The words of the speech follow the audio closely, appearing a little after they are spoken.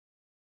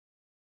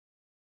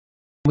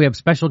We have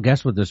special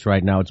guest with us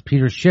right now. It's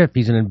Peter Schiff.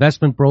 He's an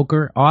investment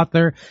broker,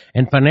 author,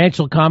 and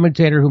financial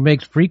commentator who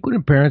makes frequent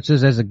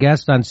appearances as a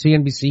guest on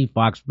CNBC,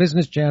 Fox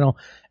Business Channel,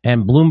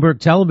 and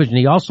Bloomberg Television.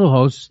 He also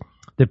hosts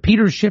the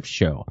Peter Schiff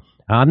Show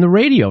on the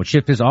radio.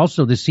 Schiff is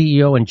also the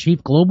CEO and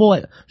chief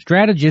global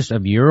strategist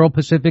of Euro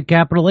Pacific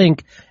Capital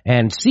Inc.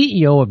 and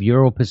CEO of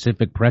Euro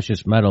Pacific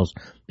Precious Metals.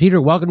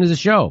 Peter, welcome to the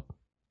show.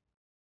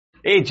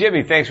 Hey,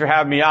 Jimmy, thanks for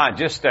having me on.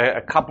 Just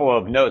a couple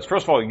of notes.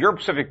 First of all, Euro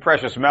Pacific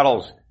Precious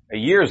Metals,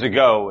 years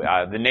ago,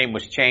 the name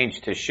was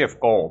changed to Schiff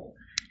Gold.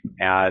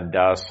 And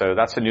so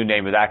that's the new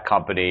name of that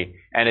company.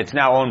 And it's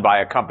now owned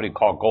by a company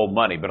called Gold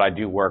Money, but I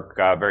do work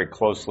very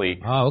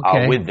closely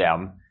with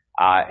them.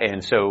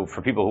 And so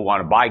for people who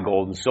want to buy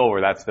gold and silver,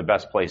 that's the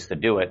best place to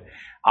do it.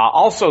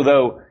 Also,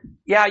 though,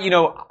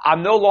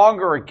 I'm no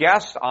longer a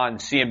guest on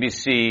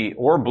CNBC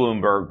or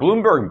Bloomberg.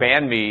 Bloomberg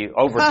banned me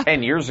over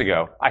 10 years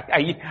ago.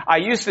 I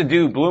used to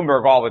do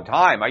Bloomberg all the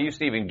time. I used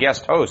to even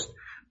guest host.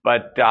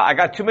 But I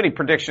got too many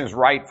predictions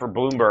right for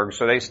Bloomberg,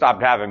 so they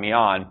stopped having me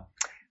on.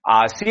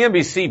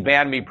 CNBC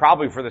banned me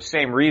probably for the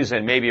same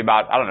reason, maybe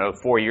about,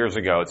 4 years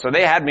ago. So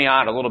they had me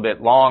on a little bit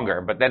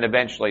longer, but then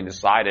eventually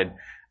decided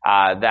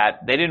that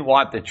they didn't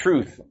want the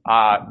truth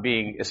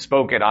being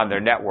spoken on their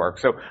network.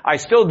 So I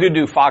still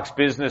do Fox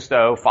Business,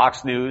 though,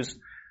 Fox News.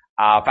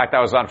 In fact,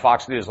 I was on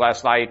Fox News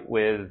last night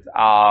with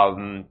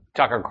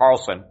Tucker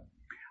Carlson.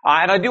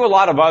 And I do a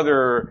lot of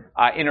other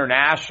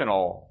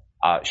international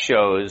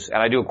shows, and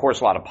I do, of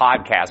course, a lot of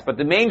podcasts, but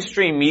the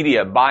mainstream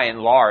media, by and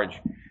large,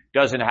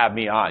 doesn't have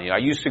me on. I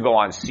used to go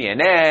on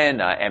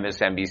CNN,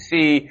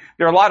 MSNBC.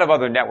 There are a lot of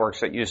other networks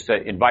that used to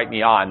invite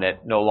me on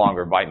that no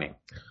longer invite me.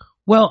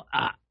 Well,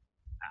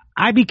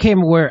 I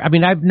became aware. I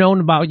mean, I've known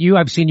about you.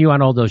 I've seen you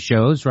on all those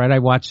shows, right? I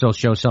watch those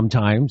shows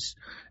sometimes.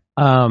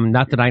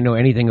 Not that I know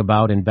anything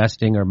about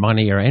investing or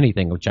money or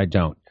anything, which I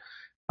don't.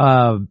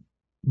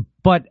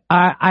 But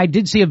I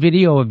did see a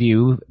video of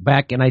you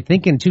back in, I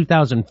think in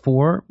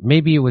 2004,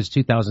 maybe it was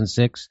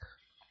 2006.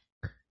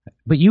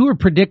 But you were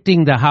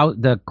predicting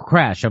the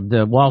crash of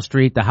the Wall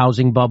Street, the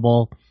housing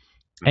bubble,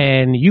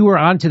 and you were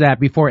onto that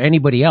before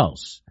anybody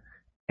else.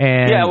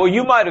 And yeah, well,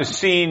 you might have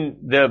seen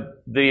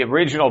the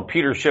original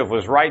Peter Schiff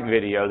Was Right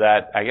video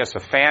that I guess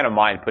a fan of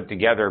mine put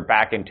together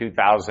back in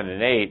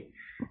 2008.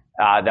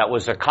 That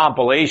was a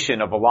compilation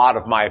of a lot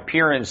of my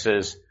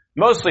appearances,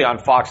 mostly on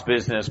Fox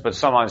Business, but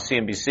some on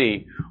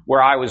CNBC,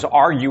 where I was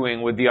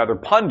arguing with the other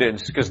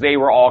pundits because they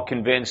were all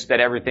convinced that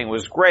everything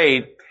was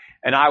great.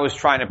 And I was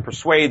trying to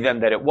persuade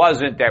them that it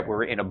wasn't, that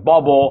we're in a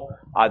bubble,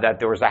 that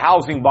there was a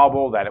housing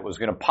bubble, that it was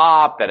going to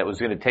pop, that it was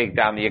going to take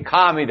down the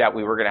economy, that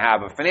we were going to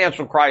have a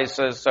financial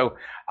crisis. So,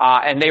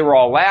 and they were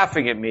all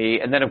laughing at me.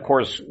 And then, of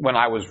course, when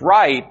I was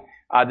right,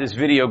 this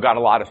video got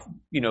a lot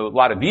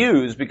of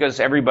views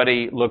because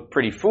everybody looked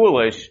pretty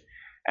foolish.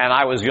 And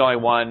I was the only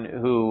one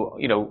who,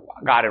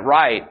 got it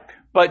right.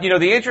 But,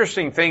 the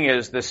interesting thing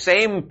is the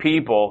same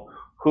people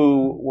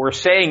who were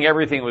saying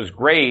everything was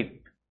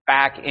great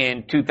back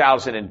in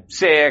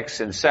 2006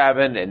 and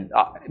 7 and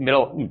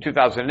middle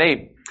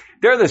 2008,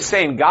 they're the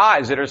same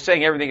guys that are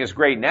saying everything is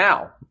great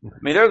now. I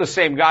mean, they're the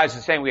same guys that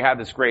are saying we have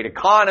this great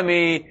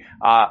economy,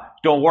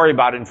 don't worry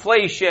about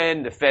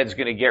inflation, the Fed's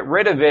going to get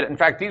rid of it. In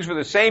fact, these were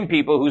the same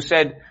people who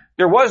said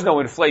there was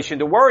no inflation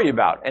to worry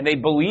about. And they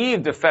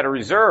believed the Federal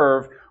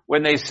Reserve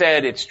when they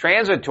said it's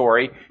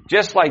transitory,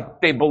 just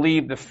like they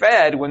believed the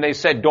Fed when they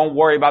said don't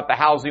worry about the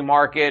housing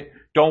market,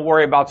 don't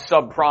worry about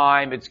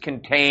subprime, it's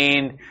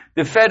contained.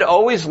 The Fed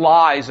always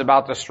lies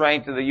about the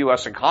strength of the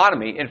U.S.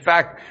 economy. In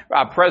fact,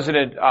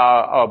 President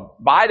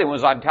Biden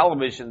was on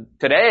television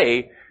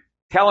today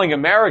telling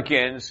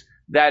Americans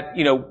that,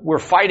 we're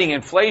fighting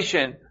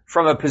inflation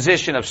from a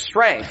position of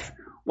strength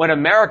when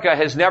America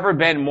has never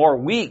been more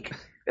weak,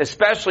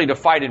 especially to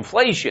fight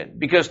inflation.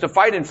 Because to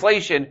fight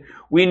inflation,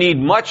 we need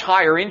much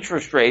higher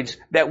interest rates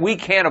that we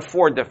can't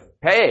afford to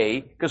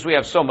pay because we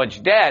have so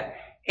much debt.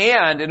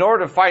 And in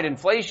order to fight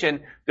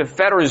inflation, the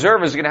Federal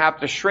Reserve is going to have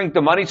to shrink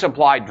the money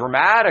supply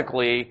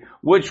dramatically,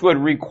 which would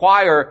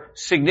require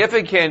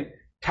significant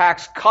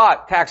tax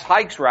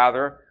hikes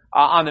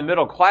on the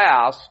middle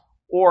class,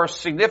 or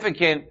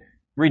significant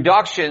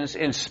reductions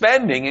in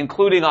spending,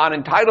 including on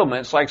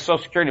entitlements like Social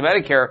Security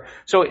and Medicare.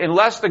 So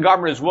unless the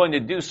government is willing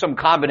to do some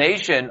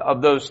combination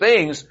of those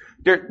things,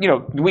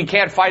 we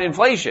can't fight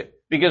inflation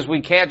because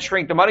we can't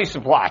shrink the money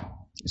supply.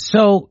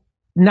 So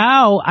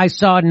now I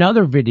saw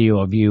another video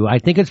of you. I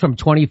think it's from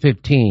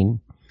 2015,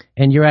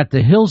 and you're at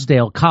the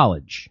Hillsdale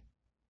College,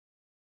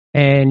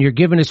 and you're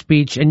giving a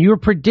speech, and you're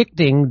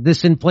predicting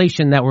this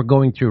inflation that we're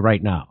going through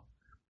right now.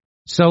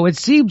 So it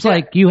seems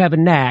like you have a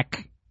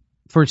knack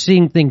for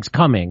seeing things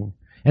coming.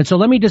 And so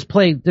let me just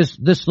play this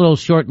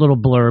short little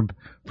blurb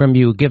from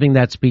you giving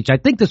that speech. I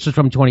think this was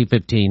from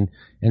 2015,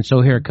 and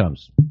so here it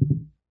comes.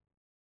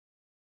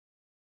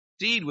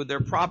 With their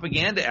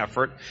propaganda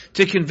effort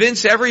to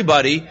convince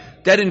everybody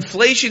that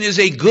inflation is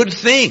a good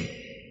thing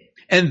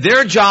and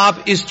their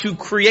job is to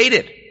create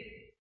it.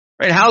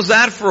 Right? How's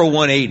that for a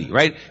 180,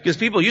 right? Because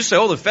people used to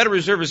say, the Federal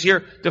Reserve is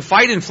here to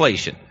fight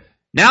inflation.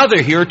 Now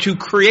they're here to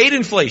create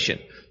inflation,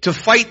 to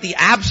fight the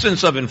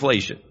absence of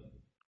inflation.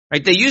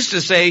 Right? They used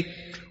to say,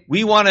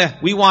 we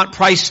want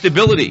price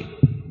stability.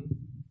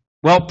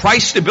 Well,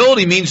 price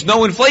stability means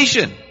no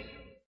inflation.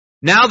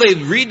 Now they've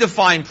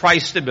redefined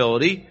price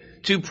stability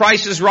to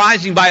prices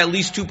rising by at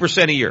least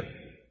 2% a year.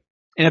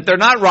 And if they're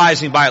not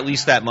rising by at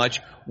least that much,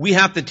 we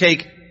have to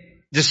take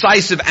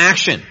decisive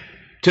action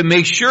to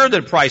make sure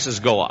that prices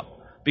go up.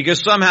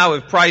 Because somehow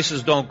if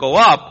prices don't go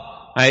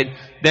up, right,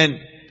 then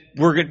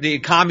the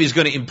economy is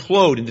going to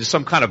implode into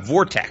some kind of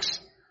vortex,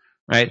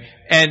 right?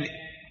 And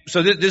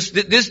so this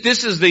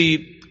is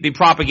the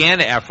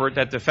propaganda effort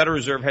that the Federal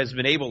Reserve has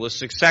been able to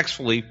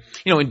successfully,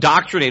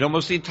 indoctrinate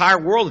almost the entire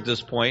world at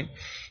this point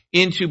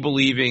into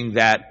believing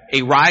that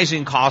a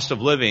rising cost of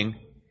living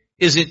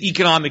is an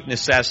economic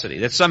necessity.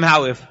 That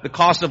somehow if the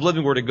cost of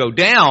living were to go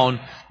down,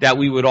 that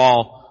we would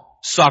all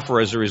suffer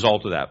as a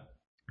result of that.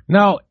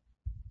 Now,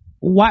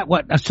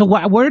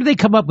 where did they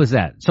come up with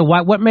that? So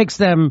what makes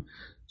them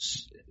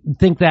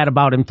think that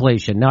about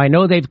inflation? Now, I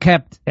know they've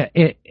kept,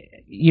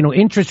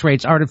 interest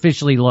rates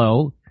artificially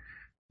low,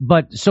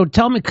 but so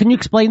tell me, can you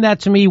explain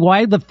that to me?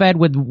 Why the Fed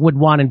would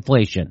want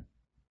inflation?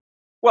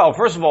 Well,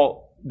 first of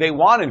all, they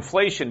want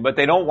inflation, but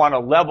they don't want to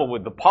level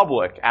with the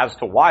public as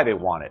to why they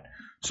want it.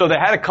 So they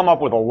had to come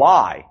up with a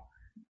lie.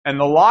 And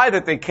the lie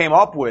that they came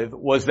up with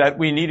was that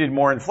we needed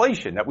more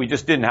inflation, that we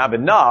just didn't have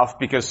enough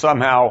because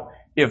somehow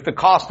if the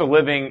cost of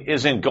living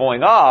isn't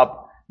going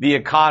up, the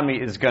economy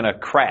is going to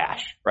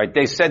crash, right?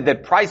 They said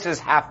that prices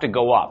have to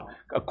go up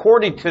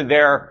according to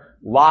their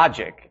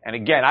logic. And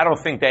again, I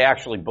don't think they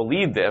actually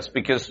believe this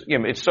because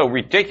it's so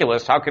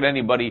ridiculous. How could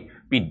anybody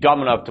be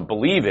dumb enough to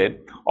believe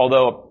it?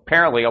 Although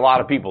apparently a lot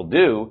of people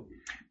do.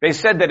 They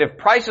said that if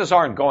prices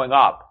aren't going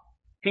up,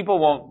 people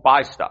won't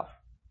buy stuff.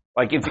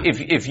 Like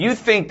if you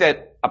think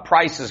that a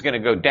price is going to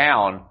go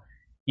down,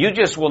 you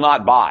just will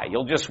not buy.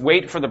 You'll just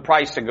wait for the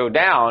price to go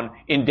down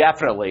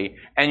indefinitely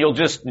and you'll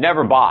just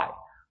never buy.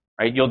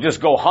 Right? You'll just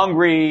go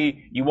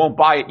hungry. You won't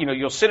buy it.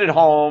 You'll sit at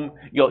home.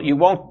 You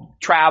won't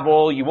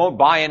travel. You won't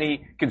buy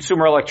any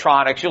consumer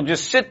electronics. You'll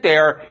just sit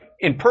there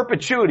in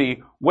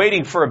perpetuity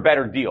waiting for a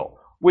better deal,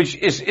 which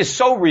is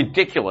so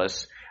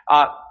ridiculous.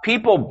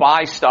 People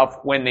buy stuff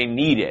when they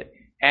need it.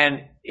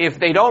 And if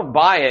they don't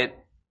buy it,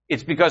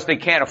 it's because they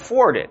can't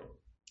afford it.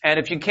 And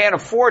if you can't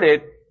afford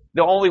it,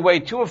 the only way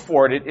to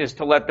afford it is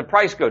to let the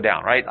price go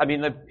down, right? I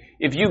mean,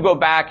 if you go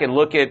back and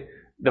look at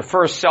the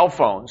first cell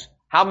phones,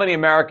 how many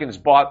Americans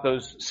bought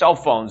those cell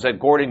phones that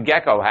Gordon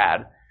Gekko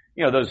had?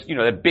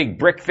 That big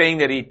brick thing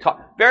that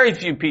very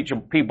few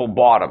people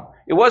bought them.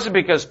 It wasn't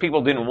because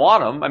people didn't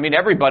want them. I mean,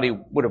 everybody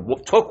would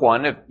have took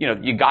one if,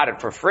 you got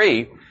it for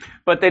free,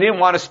 but they didn't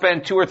want to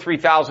spend $2,000 or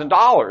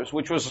 $3,000,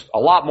 which was a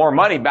lot more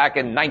money back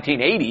in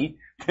 1980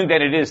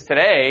 than it is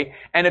today.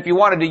 And if you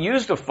wanted to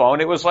use the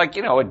phone, it was like,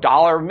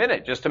 $1 a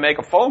minute just to make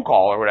a phone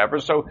call or whatever.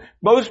 So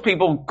most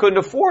people couldn't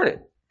afford it.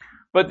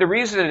 But the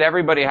reason that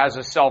everybody has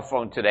a cell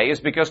phone today is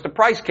because the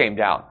price came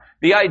down.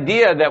 The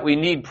idea that we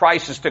need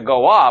prices to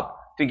go up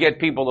to get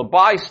people to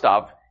buy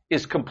stuff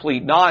is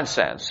complete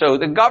nonsense. So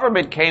the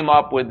government came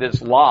up with this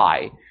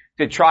lie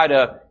to try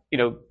to,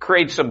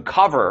 create some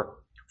cover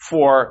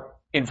for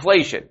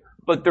inflation.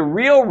 But the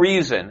real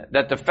reason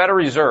that the Federal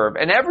Reserve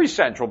and every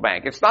central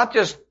bank, it's not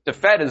just the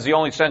Fed is the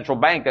only central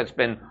bank that's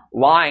been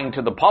lying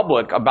to the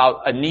public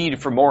about a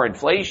need for more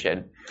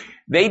inflation.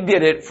 They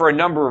did it for a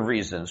number of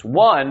reasons.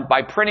 One,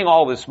 by printing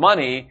all this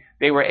money,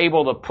 they were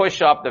able to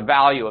push up the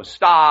value of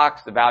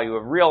stocks, the value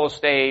of real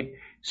estate.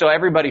 So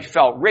everybody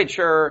felt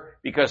richer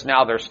because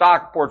now their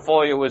stock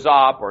portfolio was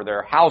up or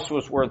their house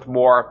was worth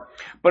more.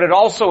 But it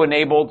also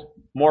enabled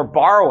more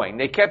borrowing.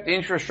 They kept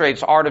interest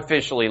rates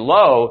artificially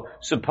low,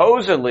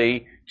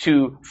 supposedly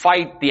to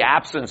fight the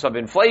absence of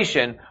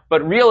inflation,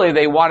 but really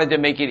they wanted to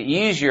make it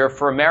easier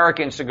for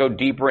Americans to go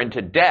deeper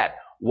into debt.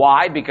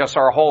 Why? Because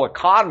our whole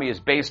economy is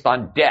based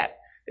on debt.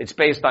 It's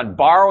based on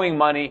borrowing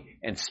money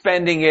and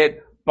spending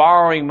it,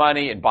 borrowing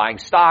money and buying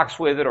stocks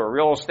with it or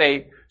real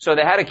estate. So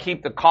they had to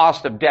keep the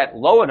cost of debt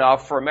low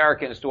enough for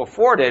Americans to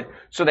afford it.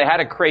 So they had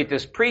to create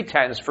this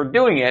pretense for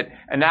doing it.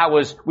 And that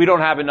was, we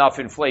don't have enough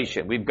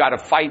inflation. We've got to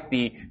fight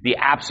the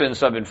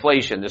absence of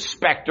inflation, the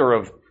specter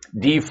of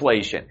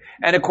deflation.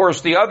 And of course,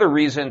 the other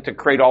reason to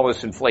create all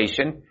this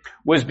inflation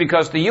was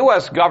because the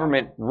U.S.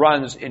 government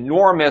runs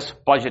enormous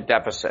budget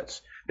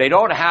deficits. They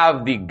don't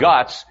have the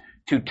guts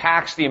to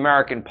tax the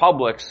American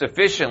public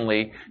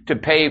sufficiently to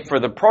pay for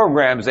the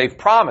programs they've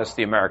promised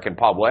the American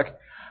public.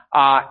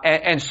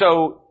 And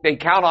so they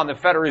count on the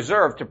Federal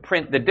Reserve to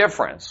print the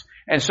difference.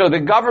 And so the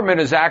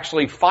government is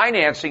actually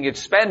financing its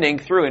spending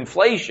through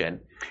inflation.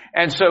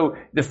 And so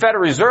the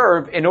Federal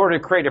Reserve, in order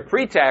to create a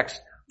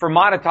pretext for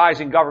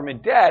monetizing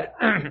government debt,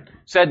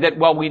 said that,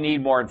 well, we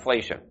need more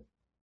inflation.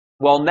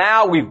 Well,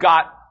 now we've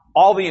got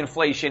all the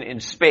inflation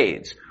in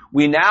spades.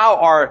 We now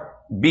are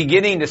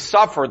beginning to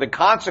suffer the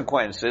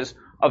consequences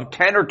of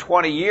 10 or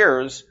 20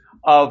 years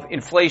of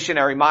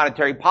inflationary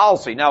monetary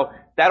policy. Now,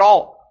 that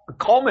all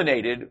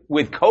culminated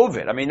with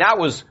COVID. I mean, that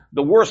was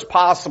the worst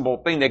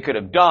possible thing they could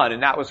have done,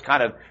 and that was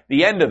kind of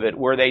the end of it,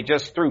 where they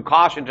just threw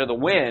caution to the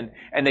wind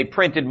and they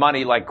printed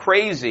money like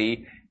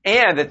crazy,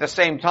 And at the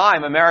same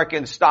time,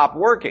 Americans stopped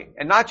working.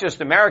 And not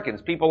just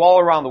Americans, people all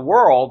around the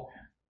world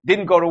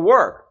didn't go to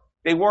work.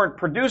 They weren't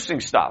producing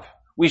stuff.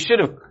 We should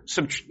have,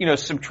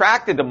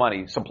 subtracted the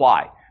money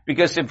supply.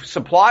 Because if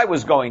supply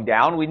was going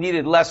down, we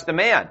needed less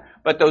demand.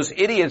 But those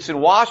idiots in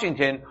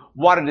Washington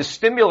wanted to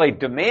stimulate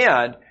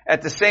demand.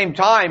 At the same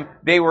time,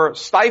 they were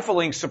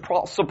stifling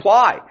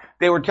supply.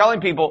 They were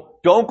telling people,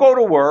 don't go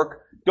to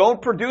work,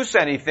 don't produce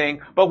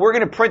anything, but we're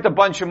going to print a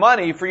bunch of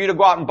money for you to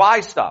go out and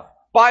buy stuff.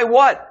 Buy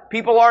what?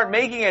 People aren't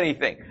making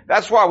anything.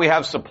 That's why we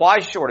have supply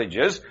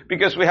shortages,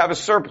 because we have a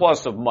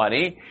surplus of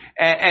money.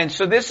 And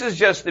so this is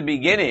just the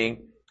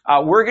beginning.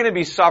 We're going to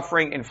be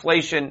suffering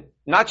inflation,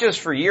 not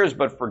just for years,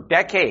 but for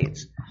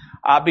decades.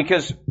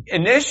 Because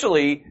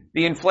initially,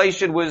 the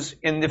inflation was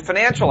in the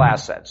financial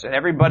assets, and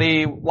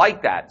everybody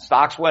liked that.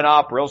 Stocks went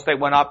up, real estate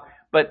went up,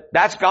 but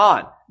that's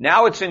gone.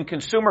 Now it's in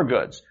consumer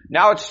goods.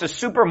 Now it's the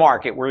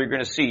supermarket where you're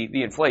going to see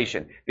the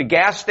inflation. The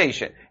gas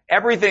station.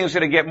 Everything's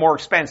going to get more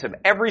expensive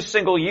every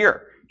single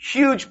year.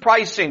 Huge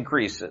price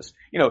increases.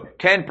 10%,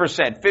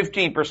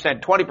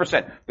 15%,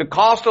 20%. The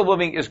cost of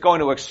living is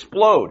going to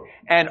explode.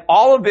 And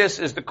all of this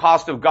is the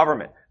cost of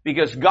government,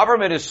 because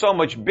government is so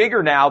much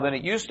bigger now than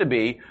it used to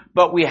be,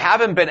 but we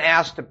haven't been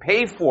asked to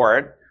pay for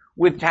it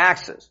with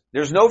taxes.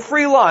 There's no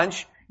free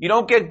lunch. You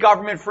don't get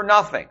government for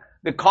nothing.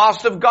 The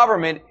cost of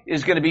government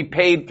is going to be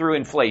paid through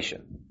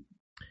inflation.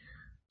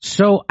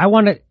 So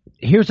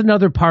here's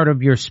another part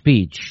of your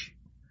speech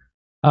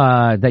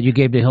that you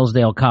gave to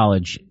Hillsdale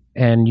College,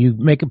 and you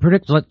make a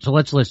prediction. So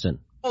let's listen.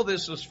 All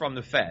this was from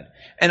the Fed.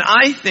 And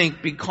I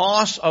think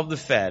because of the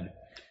Fed,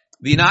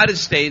 the United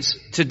States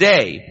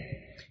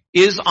today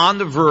is on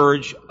the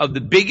verge of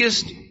the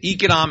biggest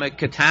economic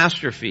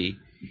catastrophe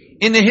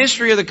in the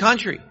history of the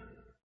country.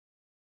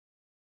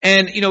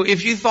 And,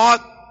 if you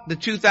thought the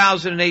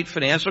 2008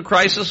 financial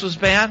crisis was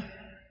bad,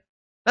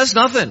 that's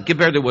nothing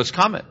compared to what's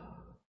coming.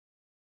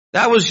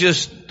 That was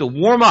just the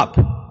warm up,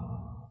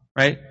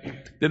 right?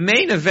 The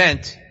main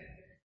event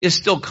is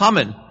still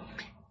coming.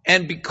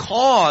 And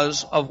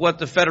because of what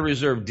the Federal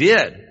Reserve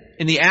did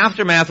in the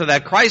aftermath of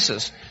that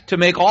crisis to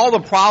make all the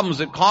problems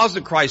that caused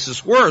the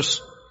crisis worse,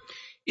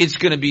 it's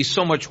going to be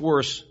so much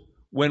worse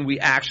when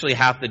we actually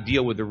have to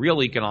deal with the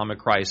real economic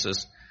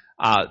crisis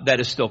that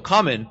is still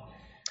coming.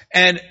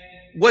 And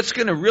what's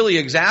going to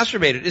really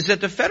exacerbate it is that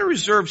the Federal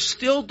Reserve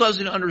still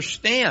doesn't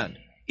understand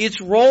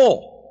its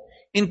role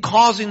in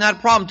causing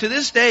that problem. To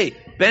this day,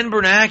 Ben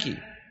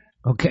Bernanke.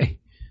 Okay,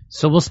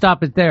 so we'll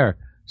stop it there.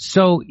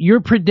 So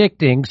you're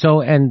predicting,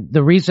 and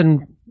the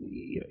reason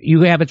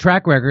you have a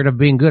track record of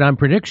being good on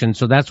predictions,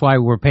 so that's why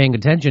we're paying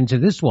attention to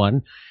this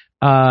one.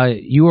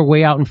 You were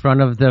way out in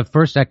front of the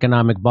first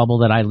economic bubble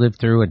that I lived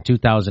through in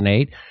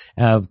 2008,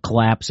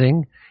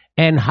 collapsing.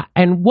 And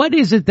what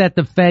is it that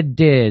the Fed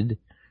did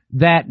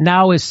that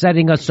now is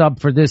setting us up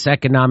for this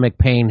economic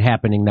pain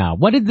happening now?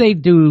 What did they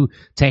do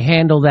to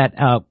handle that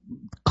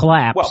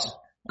collapse?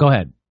 Well, go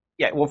ahead.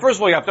 Yeah, well, first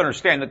of all, you have to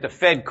understand that the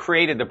Fed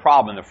created the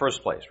problem in the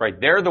first place, right?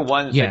 They're the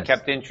ones that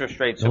kept interest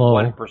rates at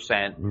 1%.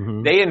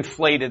 Mm-hmm. They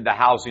inflated the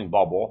housing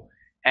bubble,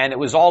 and it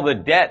was all the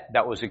debt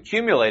that was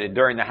accumulated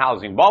during the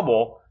housing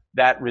bubble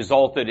that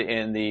resulted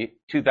in the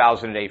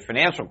 2008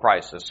 financial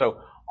crisis. So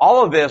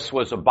all of this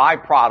was a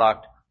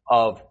byproduct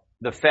of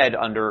the Fed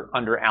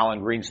under Alan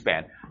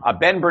Greenspan.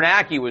 Ben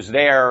Bernanke was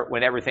there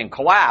when everything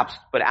collapsed,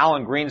 but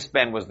Alan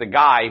Greenspan was the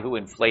guy who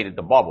inflated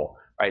the bubble,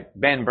 right?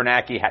 Ben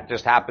Bernanke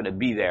just happened to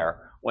be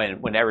there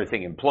when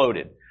everything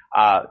imploded.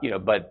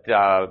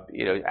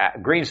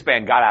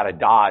 Greenspan got out of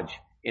Dodge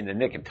in the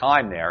nick of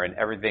time there, and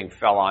everything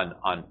fell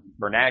on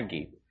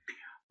Bernanke.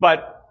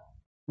 But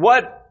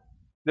what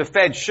the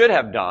Fed should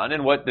have done,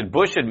 and what the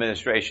Bush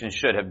administration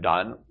should have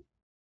done,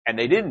 and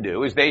they didn't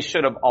do, is they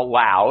should have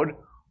allowed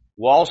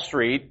Wall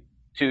Street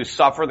to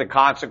suffer the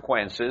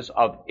consequences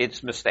of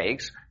its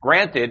mistakes.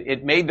 Granted,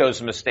 it made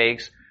those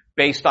mistakes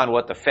based on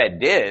what the Fed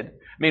did.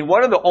 I mean,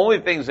 one of the only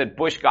things that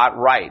Bush got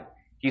right,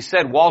 he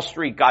said Wall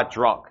Street got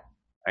drunk,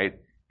 right?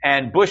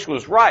 And Bush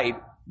was right,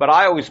 but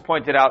I always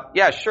pointed out,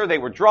 yeah, sure, they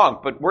were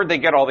drunk, but where'd they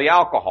get all the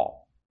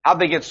alcohol?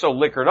 How'd they get so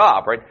liquored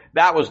up, right?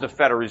 That was the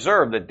Federal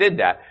Reserve that did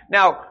that.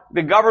 Now,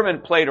 the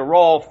government played a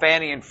role,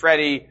 Fannie and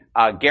Freddie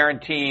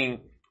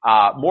guaranteeing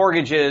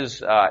mortgages,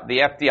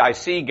 the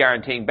FDIC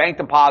guaranteeing bank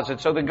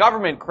deposits. So the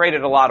government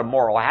created a lot of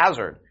moral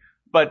hazard.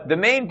 But the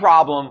main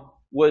problem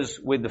was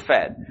with the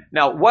Fed.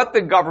 Now, what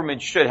the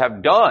government should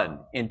have done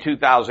in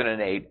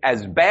 2008,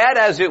 as bad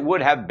as it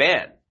would have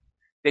been,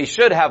 they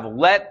should have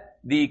let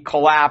the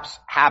collapse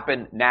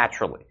happen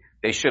naturally.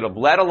 They should have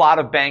let a lot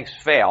of banks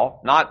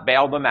fail, not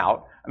bail them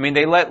out. I mean,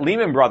 they let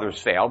Lehman Brothers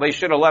fail. They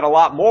should have let a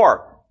lot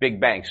more big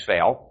banks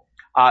fail.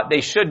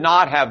 They should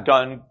not have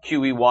done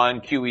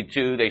QE1,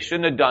 QE2. They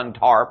shouldn't have done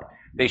TARP.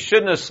 They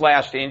shouldn't have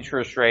slashed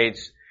interest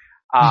rates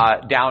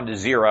down to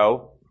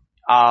zero.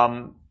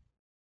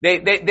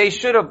 They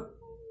should have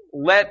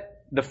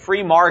let the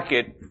free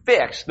market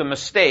fix the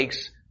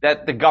mistakes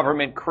that the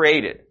government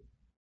created.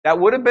 That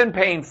would have been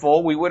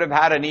painful. We would have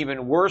had an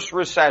even worse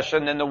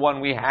recession than the one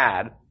we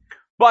had.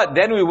 But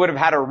then we would have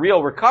had a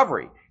real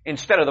recovery.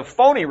 instead of the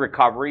phony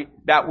recovery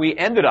that we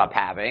ended up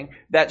having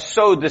that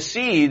sowed the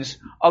seeds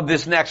of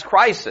this next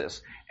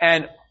crisis.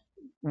 And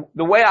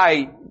the way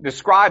I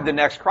described the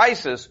next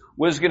crisis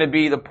was going to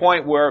be the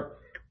point where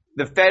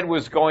the Fed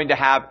was going to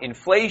have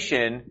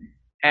inflation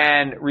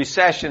and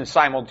recession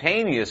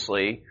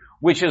simultaneously,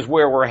 which is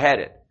where we're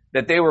headed.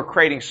 That they were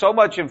creating so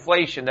much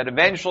inflation that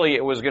eventually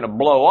it was going to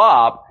blow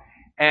up,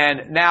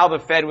 and now the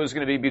Fed was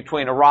going to be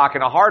between a rock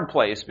and a hard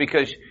place,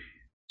 because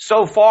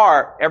so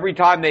far, every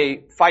time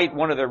they fight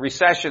one of the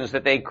recessions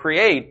that they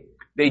create,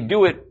 they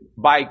do it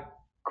by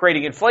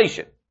creating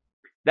inflation.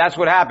 That's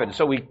what happened.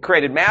 So we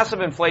created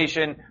massive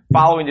inflation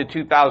following the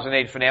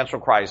 2008 financial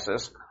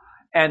crisis,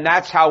 and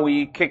that's how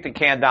we kicked the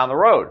can down the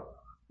road.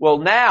 Well,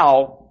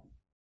 now,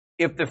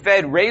 if the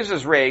Fed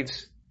raises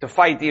rates to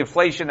fight the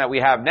inflation that we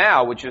have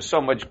now, which is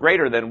so much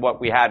greater than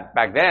what we had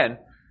back then,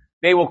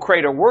 they will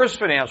create a worse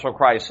financial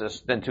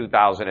crisis than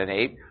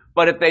 2008.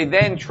 But if they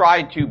then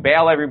try to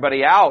bail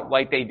everybody out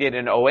like they did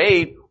in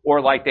 2008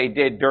 or like they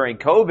did during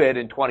COVID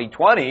in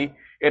 2020,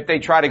 if they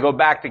try to go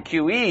back to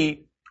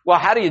QE, well,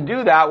 how do you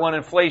do that when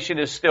inflation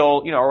is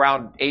still,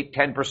 around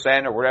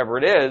 8-10% or whatever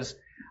it is?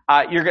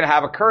 You're going to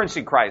have a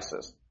currency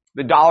crisis.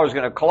 The dollar is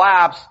going to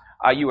collapse.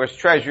 U.S.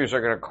 treasuries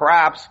are going to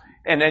collapse.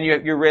 And then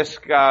you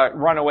risk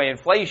runaway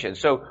inflation.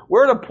 So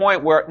we're at a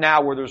point where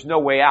there's no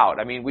way out.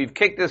 I mean, we've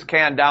kicked this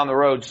can down the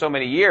road so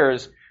many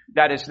years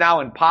that it's now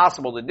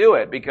impossible to do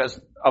it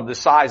because of the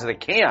size of the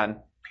can.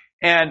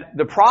 And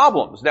the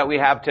problems that we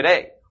have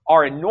today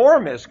are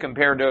enormous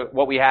compared to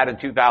what we had in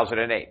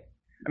 2008.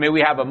 I mean,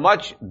 we have a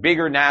much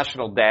bigger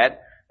national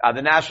debt.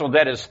 The national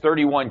debt is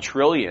 $31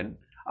 trillion.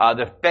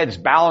 The Fed's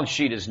balance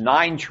sheet is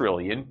 $9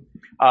 trillion.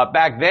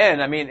 Back then,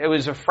 I mean, it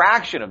was a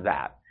fraction of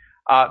that.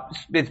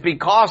 It's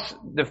because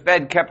the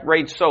Fed kept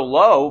rates so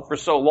low for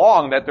so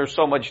long that there's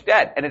so much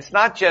debt. And it's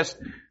not just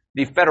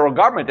the federal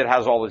government that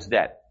has all this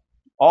debt.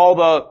 All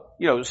the,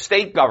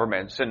 state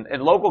governments and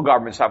local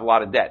governments have a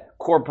lot of debt.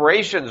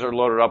 Corporations are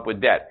loaded up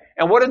with debt.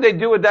 And what did they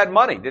do with that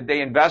money? Did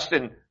they invest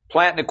in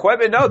plant and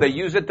equipment? No, they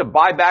use it to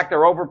buy back their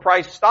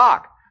overpriced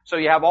stock. So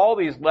you have all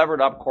these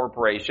levered up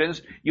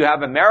corporations. You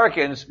have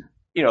Americans,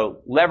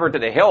 levered to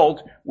the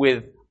hilt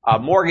with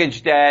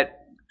mortgage debt,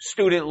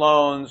 student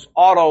loans,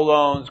 auto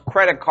loans,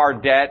 credit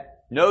card debt,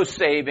 no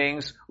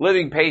savings,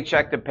 living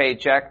paycheck to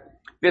paycheck.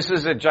 This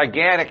is a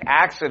gigantic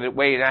accident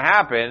waiting to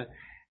happen.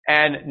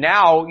 And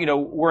now,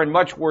 we're in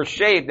much worse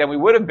shape than we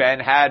would have been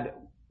had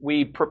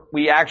we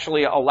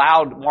actually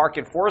allowed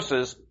market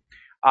forces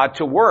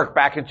to work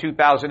back in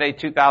 2008,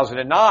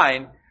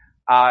 2009.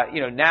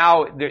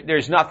 Now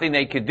there's nothing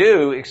they could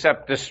do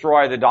except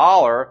destroy the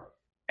dollar.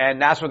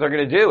 And that's what they're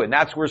going to do. And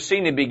we're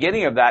seeing the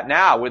beginning of that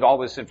now with all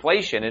this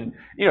inflation. And,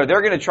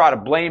 they're going to try to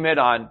blame it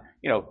on,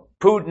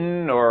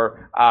 Putin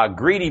or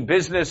greedy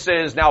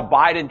businesses. Now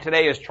Biden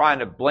today is trying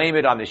to blame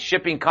it on the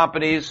shipping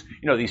companies.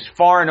 These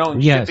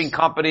foreign-owned shipping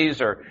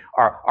companies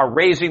are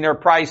raising their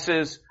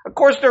prices. Of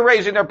course they're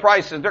raising their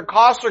prices. Their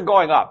costs are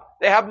going up.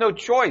 They have no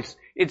choice.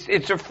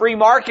 It's a free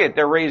market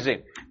they're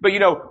raising. But,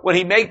 when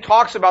he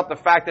talks about the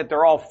fact that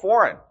they're all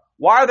foreign,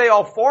 why are they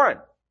all foreign?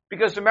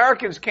 Because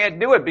Americans can't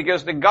do it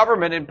because the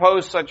government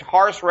imposed such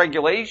harsh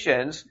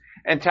regulations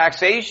and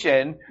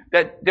taxation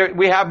that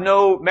we have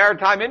no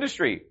maritime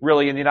industry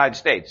really in the United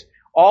States.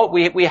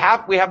 We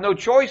have no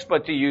choice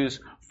but to use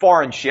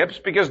foreign ships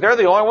because they're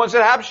the only ones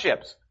that have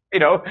ships.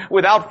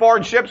 Without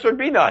foreign ships there'd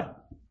be none.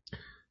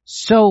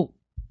 So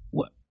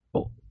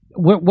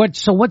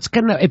what's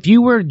if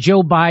you were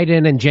Joe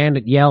Biden and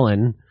Janet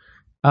Yellen,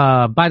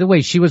 by the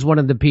way, she was one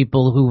of the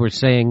people who were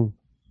saying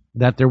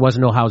that there was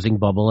no housing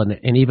bubble,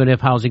 and even if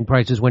housing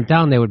prices went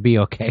down, they would be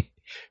okay.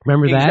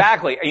 Remember that?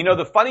 Exactly.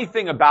 The funny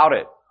thing about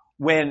it,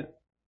 when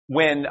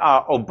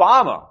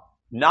Obama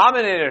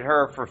nominated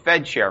her for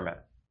Fed chairman,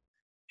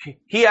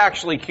 he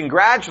actually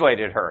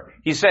congratulated her.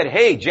 He said,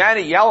 "Hey,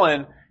 Janet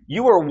Yellen,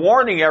 you were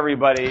warning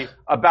everybody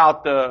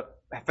about the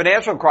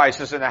financial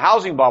crisis and the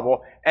housing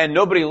bubble, and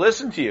nobody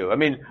listened to you." I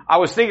mean, I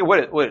was thinking,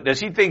 what does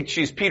he think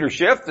she's Peter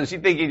Schiff? Does he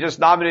think he just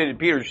nominated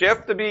Peter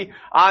Schiff to be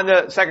on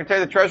the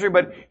Secretary of the Treasury?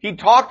 But he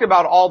talked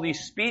about all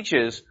these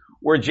speeches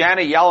where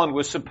Janet Yellen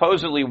was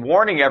supposedly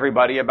warning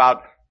everybody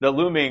about the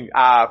looming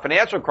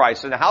financial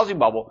crisis and the housing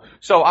bubble.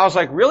 So I was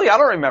like, really? I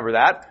don't remember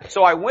that.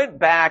 So I went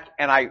back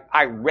and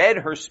I read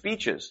her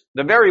speeches,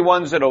 the very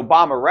ones that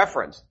Obama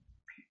referenced.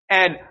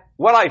 And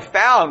what I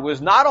found was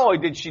not only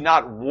did she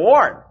not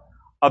warn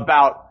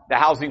about the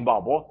housing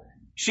bubble,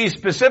 she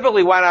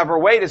specifically went out of her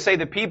way to say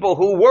the people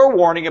who were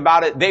warning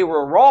about it, they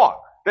were wrong.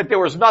 That there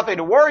was nothing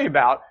to worry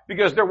about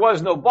because there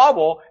was no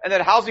bubble and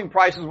that housing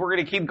prices were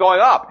going to keep going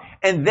up.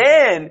 And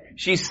then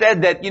she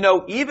said that,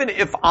 even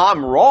if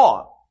I'm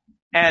wrong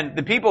and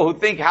the people who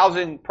think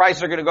housing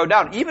prices are going to go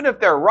down, even if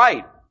they're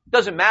right,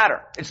 doesn't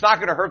matter. It's not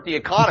going to hurt the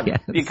economy.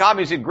 Yes. The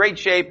economy's in great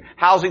shape.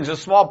 Housing's a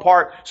small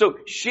part. So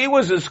she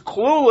was as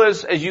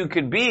clueless as you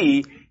could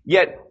be,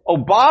 yet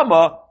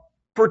Obama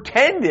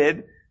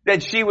pretended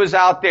that she was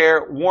out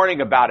there warning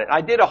about it.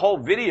 I did a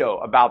whole video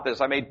about this.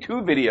 I made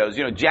 2 videos,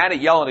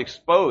 Janet Yellen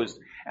exposed.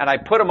 and I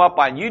put them up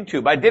on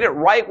YouTube. I did it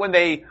right when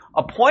they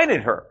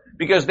appointed her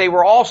because they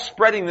were all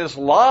spreading this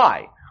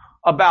lie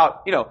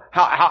about,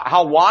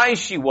 how wise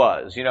she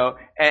was,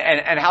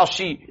 and how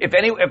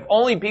if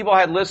only people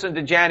had listened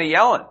to Janet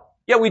Yellen.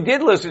 Yeah, we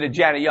did listen to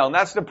Janet Yellen.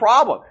 That's the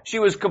problem. She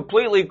was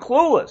completely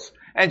clueless.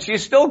 And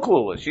she's still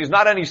clueless. She's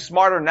not any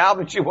smarter now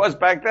than she was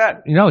back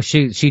then.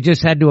 She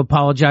just had to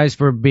apologize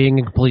for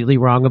being completely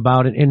wrong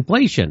about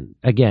inflation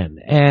again.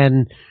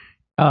 And,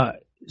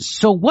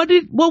 so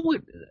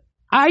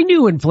I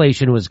knew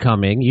inflation was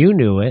coming. You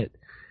knew it.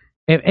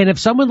 And if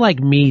someone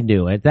like me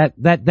knew it,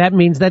 that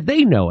means that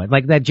they know it.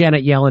 Like that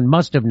Janet Yellen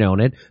must have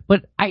known it.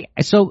 But I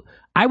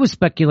was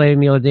speculating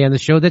the other day on the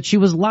show that she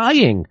was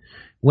lying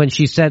when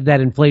she said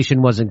that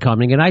inflation wasn't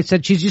coming. And I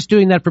said she's just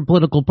doing that for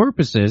political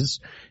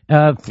purposes,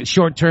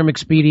 short-term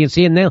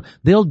expediency, and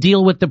they'll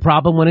deal with the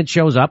problem when it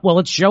shows up. Well,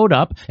 it showed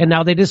up, and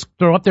now they just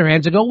throw up their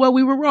hands and go, well,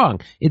 we were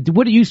wrong.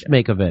 What do you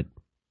make of it?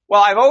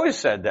 Well, I've always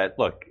said that,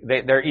 look,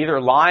 they're either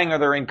lying or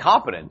they're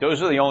incompetent.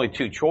 Those are the only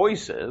two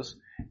choices.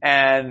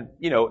 And,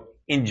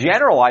 in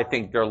general, I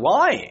think they're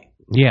lying.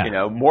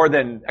 Yeah. More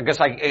than, I guess,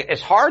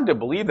 it's hard to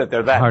believe that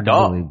they're that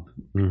dumb.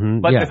 Mm-hmm.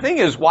 But the thing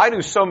is, why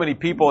do so many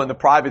people in the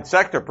private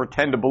sector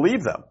pretend to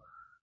believe them?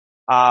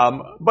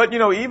 But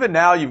even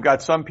now you've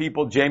got some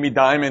people, Jamie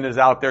Dimon is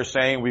out there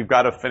saying we've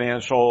got a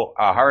financial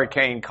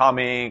hurricane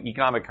coming,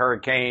 economic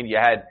hurricane. You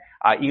had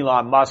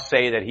Elon Musk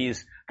say that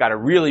he's got a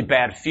really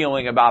bad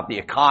feeling about the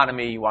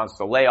economy. He wants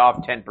to lay off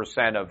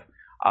 10%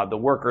 of the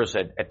workers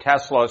at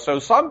Tesla. So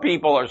some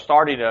people are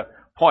starting to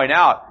point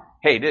out,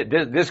 hey,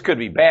 this could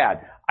be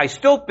bad. I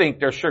still think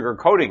they're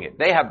sugarcoating it.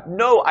 They have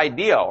no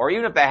idea, or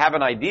even if they have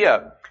an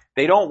idea,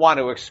 they don't want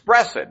to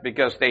express it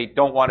because they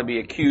don't want to be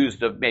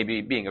accused of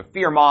maybe being a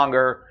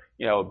fearmonger,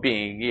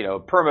 being,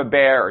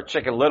 perma-bear or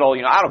Chicken Little.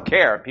 I don't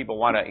care if people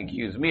want to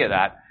accuse me of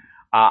that.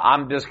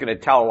 I'm just going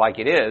to tell it like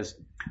it is.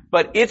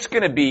 But it's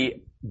going to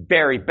be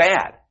very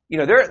bad.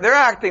 They're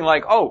acting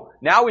like, oh,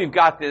 now we've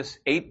got this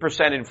 8%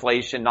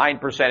 inflation,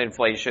 9%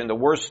 inflation, the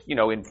worst,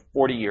 in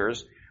 40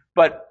 years.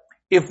 But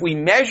if we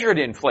measured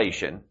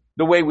inflation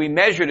the way we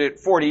measured it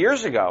 40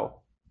 years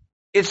ago,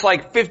 it's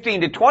like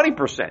 15 to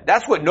 20%.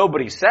 That's what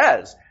nobody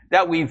says,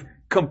 that we've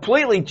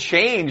completely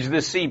changed the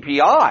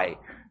CPI.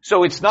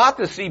 So it's not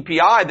the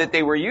CPI that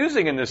they were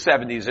using in the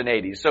 70s and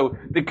 80s. So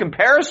the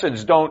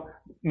comparisons don't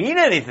mean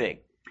anything.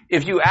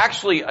 If you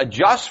actually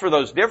adjust for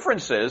those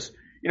differences,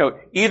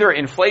 either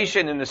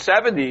inflation in the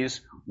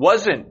 70s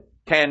wasn't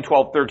 10,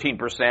 12,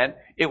 13%.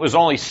 It was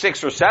only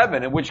 6 or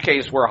 7, in which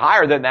case we're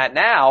higher than that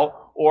now.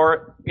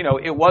 Or,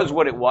 it was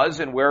what it was,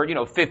 and we're,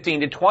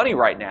 15 to 20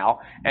 right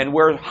now, and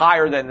we're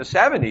higher than the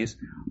 70s.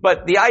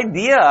 But the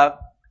idea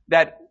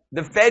that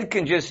the Fed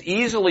can just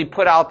easily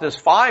put out this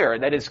fire,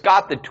 that it's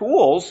got the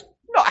tools,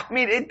 no,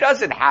 it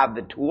doesn't have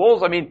the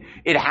tools.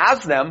 It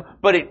has them,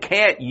 but it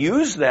can't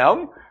use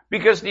them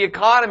because the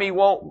economy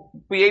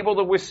won't be able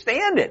to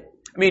withstand it.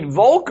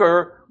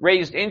 Volcker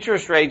raised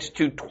interest rates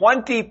to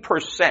 20%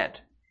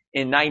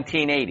 in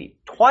 1980.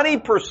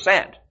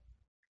 20%.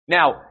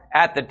 Now,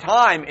 at the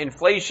time,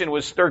 inflation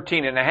was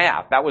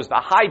 13.5. That was the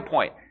high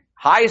point.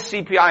 Highest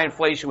CPI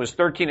inflation was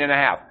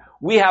 13.5.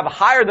 We have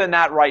higher than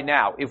that right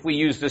now if we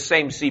use the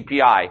same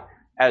CPI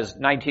as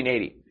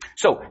 1980.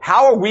 So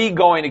how are we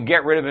going to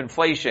get rid of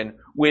inflation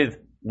with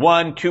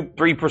 1, 2,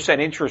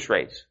 3% interest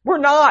rates? We're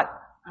not.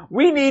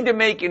 We need to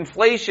make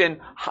inflation,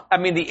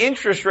 the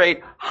interest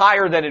rate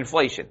higher than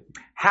inflation.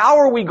 How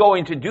are we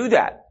going to do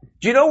that?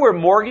 Do you know where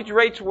mortgage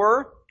rates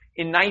were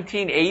in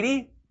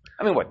 1980?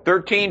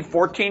 13,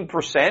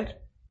 14%?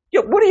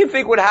 Yeah, what do you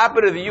think would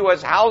happen to the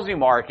U.S. housing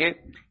market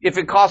if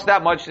it cost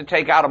that much to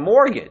take out a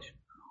mortgage?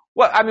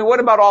 What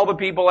about all the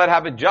people that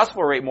have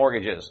adjustable rate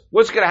mortgages?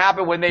 What's going to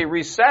happen when they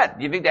reset?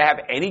 Do you think they have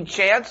any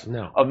chance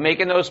of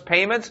making those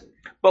payments?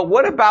 But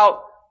what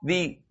about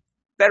the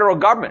federal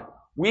government?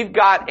 We've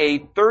got a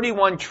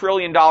 $31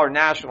 trillion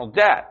national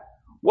debt.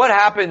 What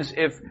happens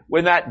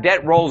when that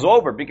debt rolls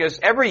over? Because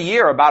every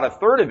year about a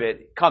third of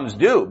it comes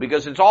due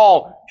because it's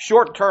all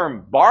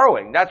short-term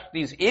borrowing. That's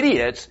these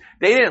idiots.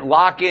 They didn't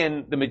lock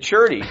in the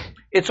maturity.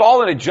 It's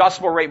all an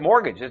adjustable rate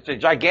mortgage. It's a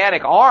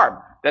gigantic arm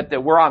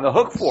that we're on the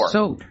hook for.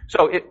 So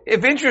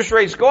if interest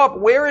rates go up,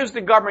 where is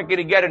the government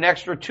going to get an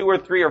extra 2 or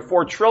 3 or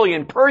 4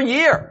 trillion per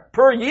year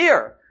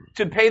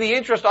to pay the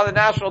interest on the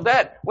national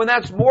debt when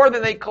that's more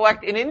than they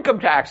collect in income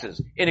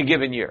taxes in a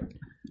given year?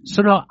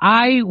 So no,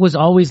 I was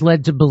always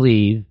led to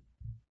believe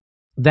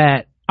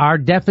that our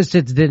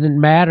deficits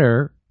didn't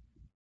matter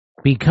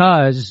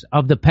because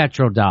of the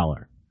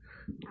petrodollar.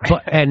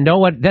 But, and no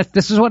one,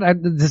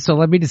 so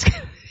let me just,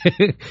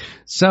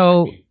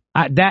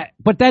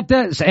 that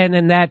does, and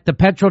then that the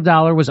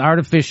petrodollar was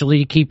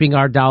artificially keeping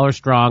our dollar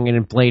strong and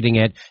inflating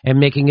it and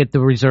making it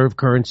the reserve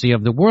currency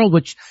of the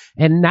world,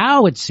 and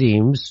now it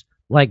seems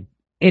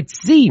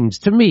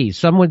to me,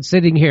 someone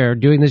sitting here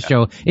doing this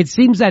show, it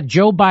seems that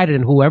Joe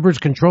Biden, whoever's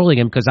controlling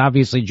him, because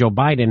obviously Joe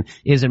Biden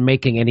isn't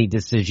making any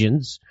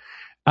decisions,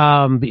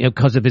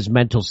 because of his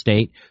mental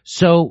state.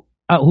 So,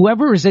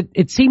 whoever is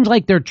it seems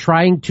like they're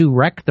trying to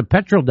wreck the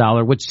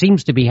petrodollar, which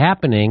seems to be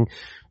happening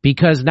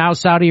because now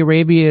Saudi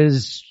Arabia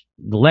is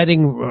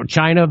letting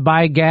China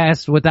buy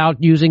gas without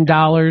using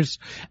dollars.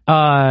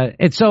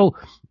 And so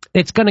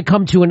it's going to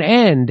come to an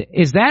end.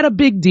 Is that a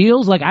big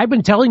deal? Like, I've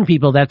been telling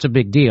people that's a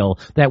big deal.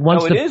 That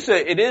once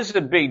it is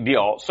a big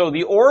deal. So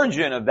the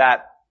origin of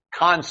that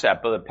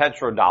concept of the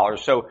petrodollar.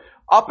 So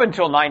up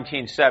until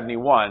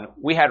 1971,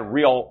 we had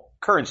real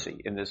currency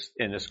in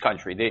this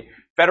country. The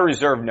Federal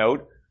Reserve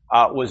note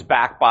was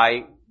backed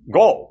by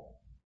gold.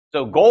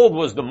 So gold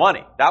was the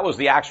money. That was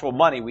the actual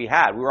money we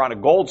had. We were on a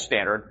gold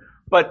standard,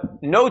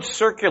 but notes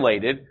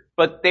circulated,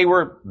 but they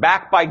were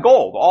backed by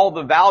gold. All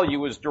the value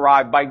was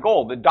derived by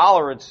gold. The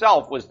dollar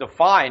itself was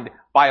defined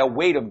by a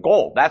weight of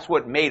gold. That's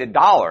what made a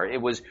dollar.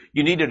 It was,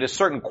 you needed a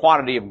certain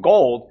quantity of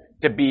gold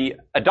to be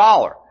a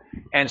dollar.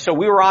 And so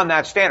we were on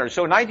that standard.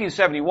 So in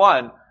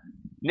 1971,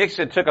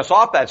 Nixon took us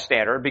off that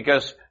standard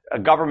because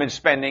government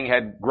spending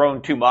had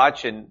grown too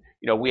much, and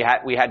we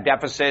had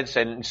deficits,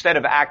 and instead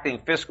of acting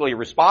fiscally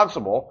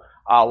responsible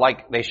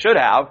like they should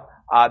have,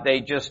 they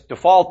just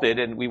defaulted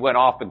and we went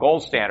off the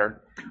gold standard.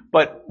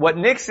 But what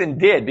Nixon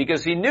did,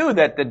 because he knew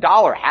that the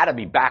dollar had to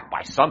be backed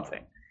by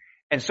something,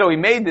 and so he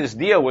made this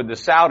deal with the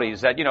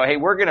Saudis that, hey,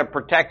 we're going to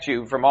protect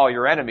you from all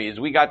your enemies.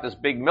 We got this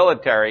big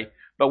military,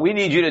 but we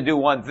need you to do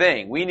one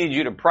thing. We need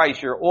you to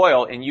price your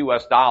oil in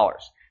U.S.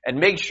 dollars and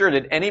make sure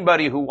that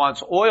anybody who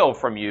wants oil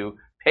from you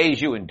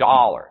pays you in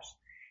dollars.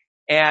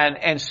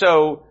 And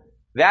so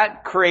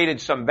that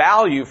created some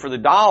value for the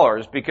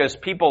dollars because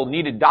people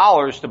needed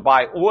dollars to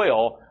buy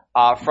oil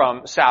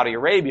from Saudi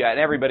Arabia and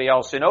everybody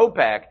else in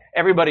OPEC.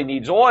 Everybody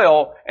needs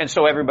oil, and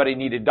so everybody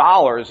needed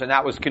dollars, and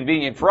that was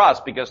convenient for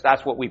us because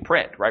that's what we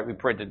print, right? We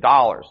printed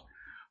dollars.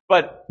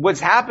 But what's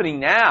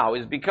happening now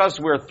is because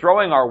we're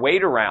throwing our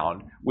weight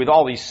around with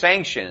all these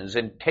sanctions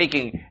and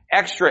taking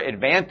extra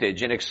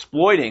advantage and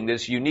exploiting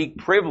this unique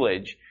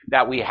privilege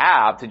that we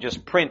have to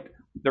just print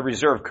the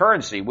reserve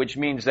currency, which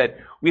means that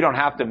we don't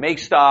have to make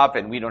stuff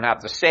and we don't have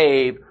to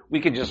save. We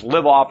can just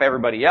live off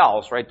everybody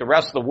else, right? The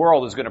rest of the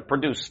world is going to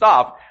produce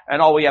stuff,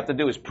 and all we have to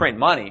do is print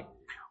money.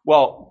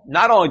 Well,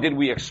 not only did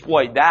we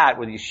exploit that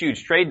with these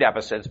huge trade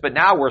deficits, but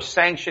now we're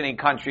sanctioning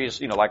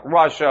countries, like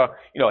Russia.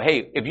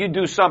 Hey, if you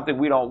do something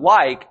we don't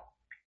like,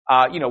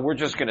 we're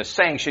just going to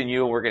sanction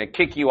you, and we're going to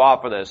kick you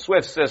off of the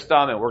SWIFT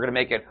system, and we're going to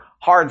make it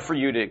hard for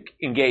you to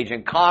engage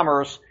in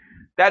commerce.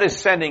 That is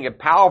sending a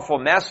powerful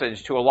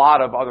message to a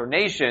lot of other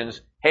nations.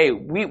 Hey,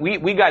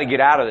 we got to get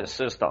out of this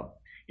system,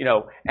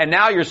 and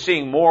now you're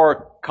seeing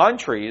more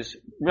countries,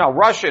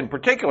 Russia in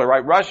particular,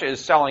 right? Russia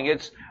is selling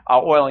its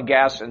oil and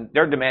gas, and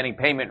they're demanding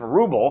payment in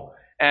ruble,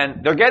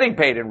 and they're getting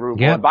paid in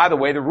ruble. Yep. And by the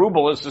way, the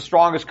ruble is the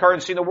strongest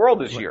currency in the world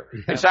this year.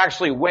 Yeah. It's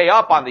actually way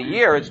up on the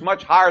year. It's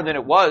much higher than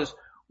it was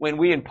when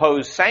we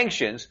imposed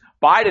sanctions.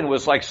 Biden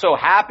was so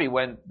happy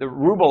when the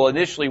ruble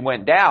initially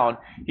went down.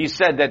 He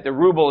said that the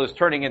ruble is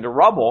turning into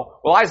rubble.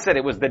 Well, I said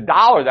it was the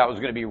dollar that was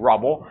going to be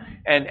rubble,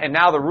 and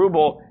now the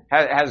ruble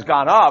has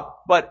gone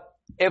up. But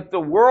if the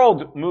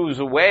world moves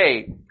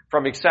away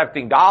from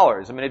accepting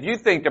dollars, if you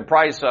think the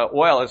price of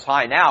oil is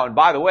high now, and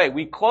by the way,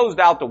 we closed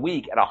out the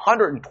week at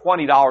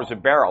 $120 a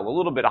barrel, a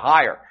little bit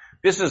higher.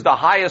 This is the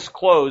highest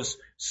close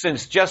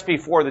since just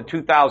before the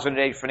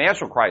 2008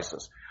 financial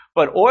crisis.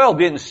 But oil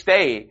didn't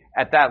stay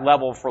at that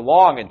level for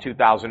long in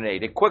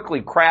 2008. It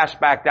quickly crashed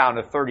back down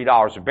to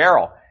 $30 a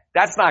barrel.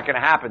 That's not going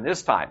to happen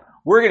this time.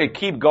 We're going to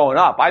keep going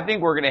up. I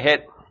think we're going to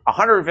hit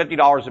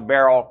 $150 a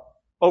barrel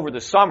over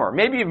the summer,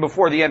 maybe even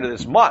before the end of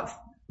this month.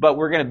 But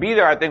we're going to be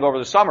there, I think, over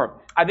the summer.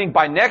 I think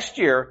by next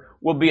year,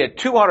 we'll be at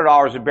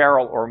 $200 a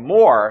barrel or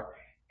more.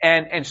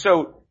 And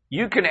so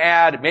you can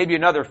add maybe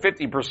another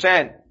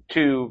 50%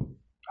 to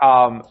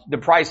the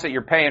price that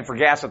you're paying for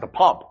gas at the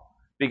pump,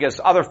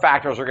 because other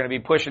factors are going to be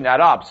pushing that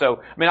up.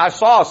 So, I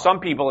saw some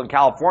people in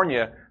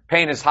California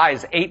paying as high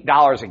as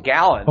 $8 a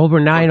gallon. Over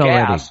 $9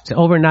 already. It's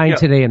over $9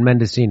 today in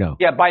Mendocino.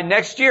 Yeah, by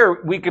next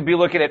year, we could be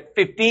looking at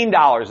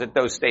 $15 at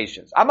those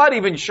stations. I'm not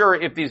even sure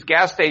if these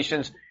gas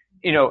stations,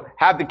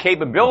 have the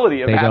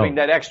capability of having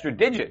that extra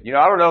digit.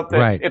 I don't know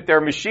if their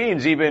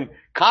machines even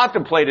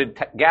contemplated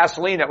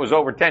gasoline that was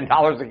over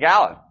 $10 a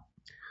gallon.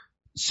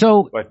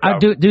 So,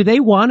 do they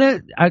want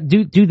to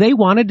do they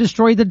want to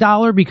destroy the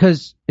dollar?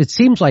 Because it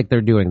seems like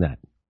they're doing that.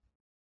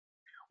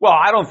 Well,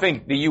 I don't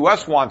think the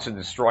U.S. wants to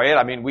destroy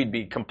it. We'd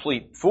be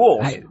complete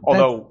fools,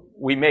 although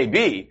we may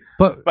be.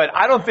 But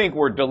I don't think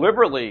we're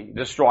deliberately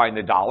destroying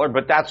the dollar.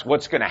 But that's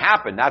what's going to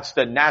happen. That's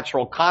the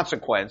natural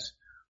consequence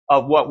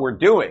of what we're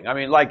doing.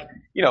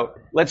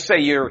 Let's say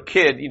you're a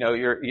kid,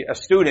 you're a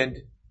student,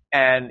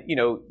 and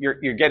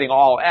you're getting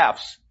all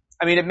Fs.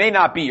 It may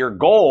not be your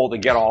goal to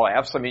get all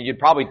Fs. You'd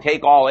probably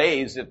take all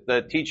A's if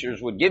the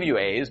teachers would give you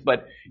A's.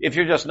 But if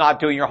you're just not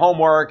doing your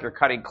homework, you're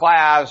cutting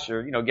class,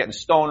 you're, getting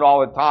stoned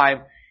all the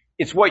time,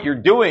 it's what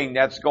you're doing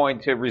that's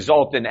going to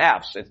result in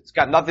Fs. It's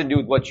got nothing to do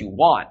with what you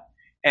want.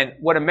 And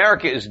what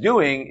America is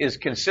doing is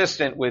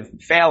consistent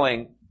with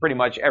failing pretty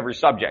much every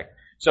subject.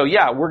 So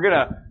yeah, we're going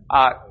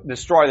to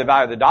destroy the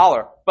value of the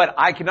dollar. But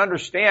I can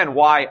understand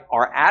why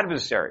our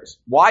adversaries,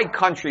 why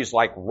countries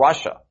like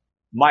Russia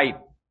might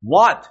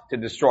want to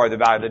destroy the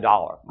value of the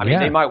dollar. I mean, Yeah.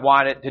 they might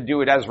want it to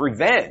do it as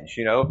revenge,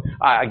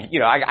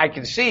 I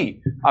can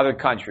see other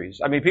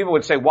countries. I mean, people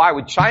would say, why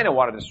would China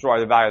want to destroy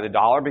the value of the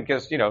dollar?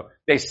 Because,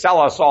 they sell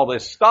us all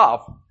this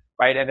stuff,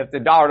 right? And if the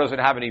dollar doesn't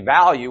have any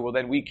value, well,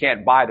 then we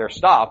can't buy their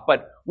stuff.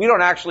 But we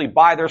don't actually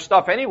buy their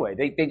stuff anyway.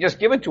 They just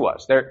give it to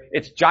us.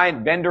 It's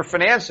giant vendor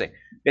financing.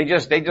 They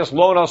just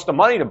loan us the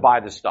money to buy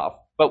the stuff,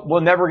 but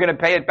we're never going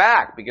to pay it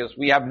back because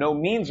we have no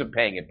means of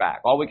paying it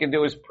back. All we can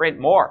do is print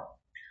more.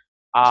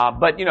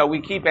 But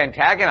we keep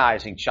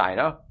antagonizing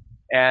China.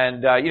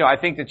 And, I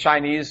think the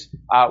Chinese,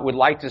 would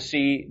like to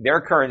see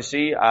their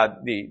currency,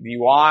 the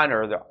yuan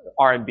or the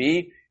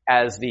RMB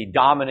as the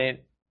dominant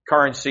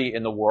currency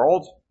in the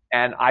world.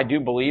 And I do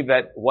believe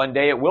that one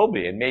day it will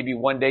be, and maybe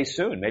one day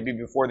soon, maybe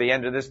before the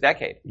end of this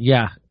decade.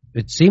 Yeah,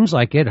 it seems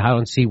like it. I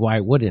don't see why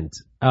it wouldn't.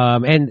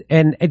 I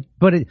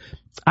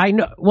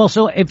know. Well,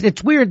 so if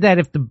it's weird that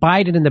if the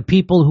Biden and the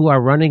people who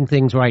are running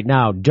things right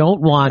now don't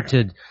want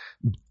to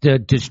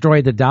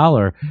destroy the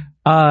dollar,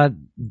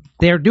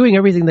 they're doing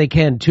everything they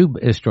can to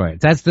destroy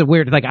it. That's the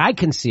weird. Like, I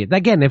can see it.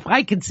 Again, if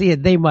I can see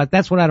it, they must.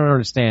 That's what I don't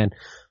understand.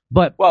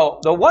 But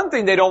the one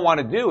thing they don't want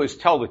to do is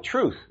tell the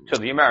truth to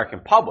the American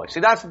public. See,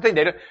 that's the thing.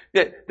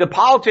 The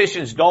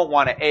politicians don't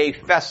want to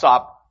fess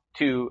up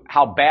to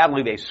how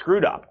badly they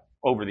screwed up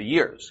over the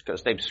years,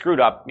 because they've screwed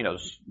up,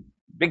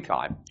 big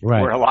time.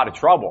 Right. We're in a lot of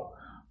trouble.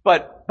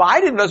 But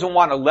Biden doesn't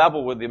want to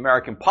level with the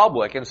American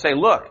public and say,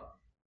 look,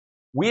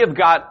 we have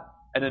got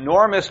an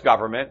enormous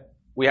government.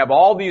 We have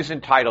all these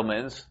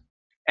entitlements,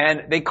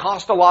 and they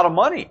cost a lot of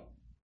money.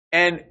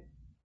 And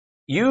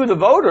you, the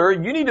voter,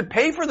 you need to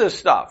pay for this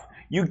stuff.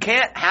 You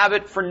can't have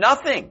it for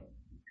nothing.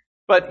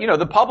 But,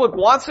 the public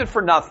wants it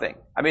for nothing.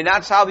 I mean,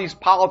 that's how these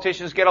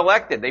politicians get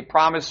elected. They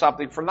promise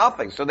something for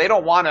nothing. So they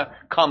don't want to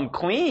come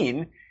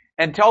clean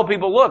and tell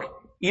people, look,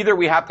 either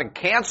we have to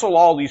cancel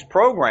all these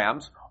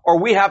programs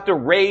or we have to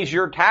raise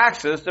your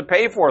taxes to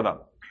pay for them.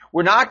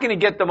 We're not going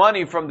to get the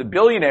money from the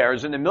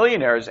billionaires and the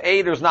millionaires.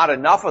 A, there's not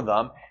enough of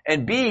them.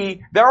 And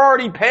B, they're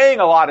already paying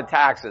a lot of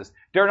taxes.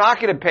 They're not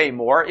going to pay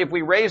more. If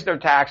we raise their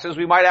taxes,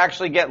 we might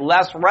actually get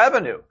less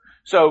revenue.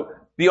 So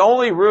the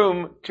only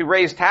room to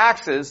raise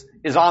taxes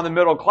is on the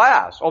middle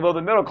class. Although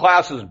the middle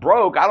class is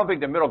broke, I don't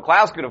think the middle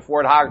class could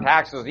afford higher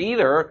taxes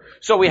either.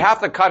 So we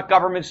have to cut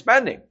government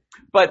spending.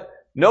 But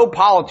no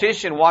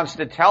politician wants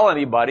to tell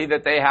anybody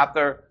that they have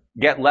to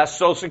get less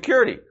Social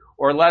Security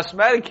or less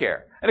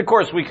Medicare. And of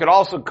course, we could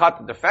also cut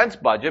the defense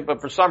budget,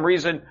 but for some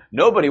reason,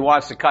 nobody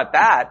wants to cut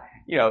that.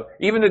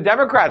 Even the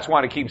Democrats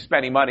want to keep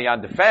spending money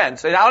on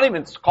defense. And I don't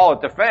even call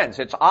it defense.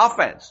 It's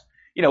offense.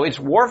 It's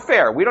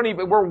warfare.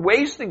 We're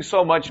wasting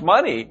so much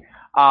money,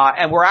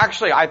 and we're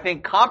actually, I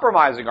think,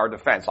 compromising our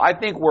defense. I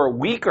think we're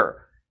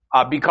weaker,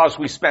 because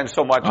we spend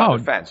so much on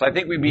defense. I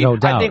think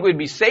we'd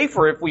be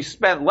safer if we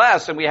spent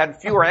less and we had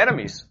fewer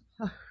enemies.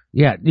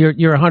 yeah,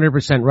 you're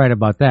 100% right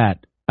about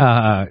that.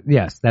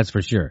 Yes, that's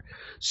for sure.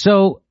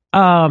 So,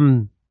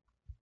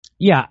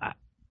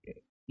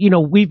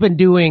 we've been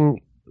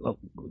doing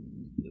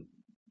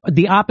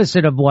the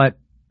opposite of what,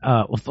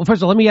 first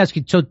of all, let me ask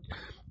you, so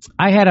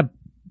I had a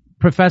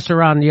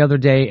professor on the other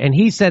day, and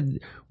he said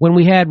when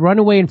we had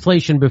runaway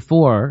inflation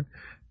before,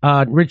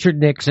 Richard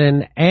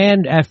Nixon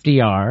and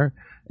FDR,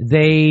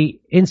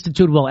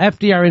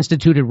 FDR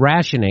instituted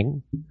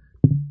rationing,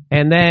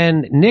 and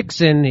then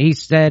Nixon, he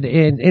said,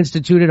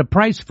 instituted a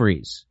price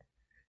freeze.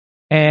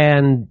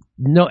 And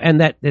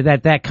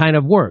that kind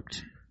of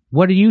worked.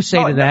 What do you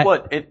say to that?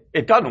 Well,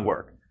 it doesn't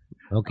work.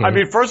 Okay. I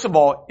mean, first of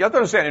all, you have to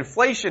understand,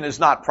 inflation is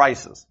not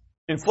prices.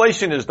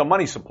 Inflation is the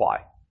money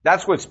supply.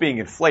 That's what's being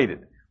inflated,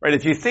 right?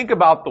 If you think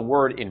about the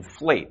word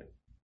inflate,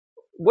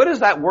 what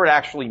does that word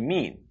actually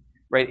mean,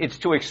 right? It's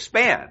to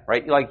expand,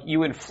 right? Like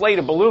you inflate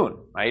a balloon,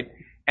 right?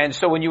 And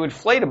so when you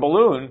inflate a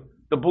balloon,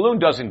 the balloon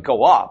doesn't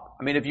go up.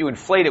 I mean, if you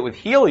inflate it with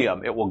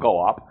helium, it will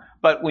go up.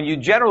 But when you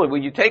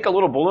take a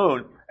little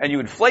balloon and you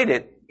inflate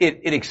it,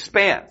 it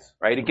expands,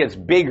 right? It gets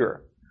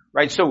bigger,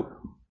 right? So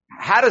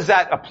how does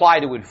that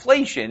apply to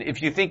inflation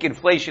if you think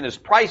inflation is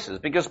prices?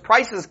 Because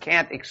prices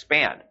can't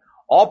expand.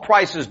 All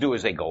prices do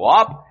is they go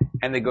up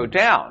and they go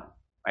down,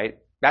 right?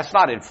 That's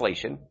not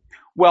inflation.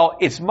 Well,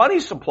 it's money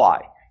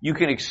supply. You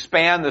can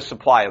expand the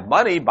supply of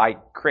money by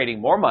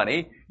creating more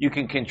money. You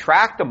can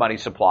contract the money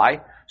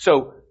supply.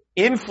 So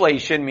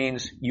inflation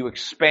means you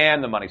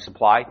expand the money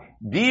supply.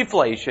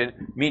 Deflation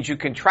means you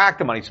contract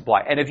the money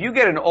supply. And if you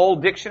get an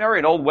old dictionary,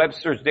 an old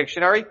Webster's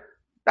dictionary,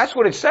 that's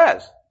what it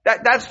says.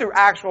 That's the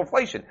actual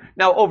inflation.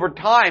 Now, over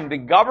time, the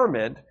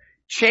government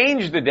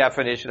changed the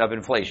definition of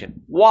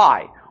inflation.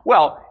 Why?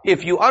 Well,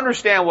 if you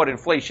understand what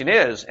inflation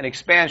is, an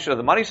expansion of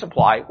the money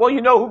supply, well,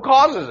 you know who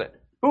causes it.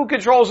 Who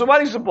controls the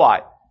money supply?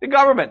 The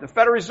government, the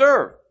Federal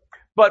Reserve.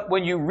 But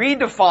when you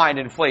redefine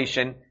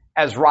inflation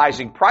as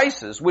rising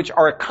prices, which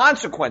are a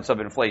consequence of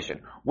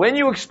inflation, when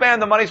you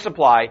expand the money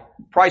supply,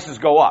 prices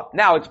go up.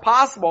 Now, it's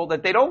possible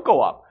that they don't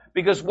go up,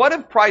 because what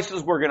if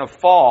prices were going to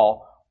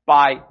fall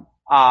by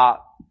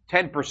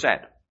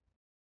 10%?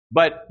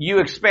 But you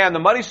expand the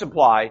money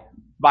supply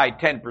by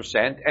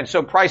 10%, and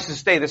so prices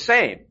stay the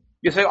same.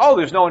 You say, oh,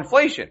 there's no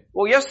inflation.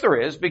 Well, yes,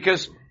 there is,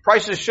 because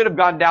prices should have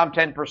gone down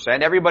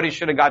 10%. Everybody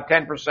should have got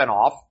 10%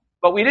 off,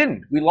 but we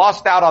didn't. We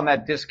lost out on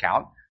that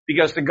discount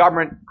because the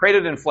government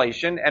created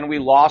inflation and we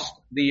lost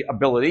the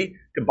ability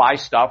to buy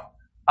stuff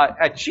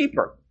at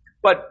cheaper.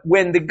 But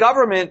when the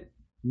government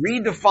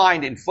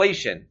redefined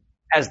inflation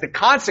as the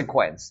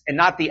consequence and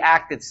not the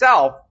act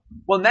itself,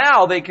 well,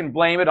 now they can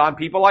blame it on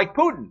people like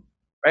Putin,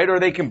 right? Or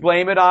they can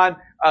blame it on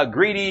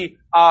greedy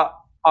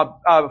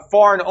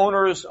foreign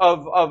owners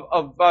of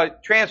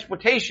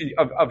transportation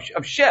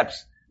of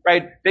ships,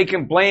 right? They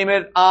can blame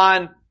it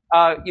on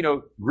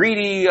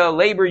greedy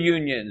labor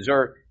unions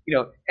or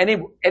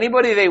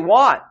anybody they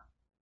want.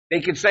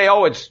 They can say,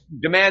 oh, it's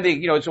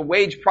demanding, it's a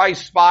wage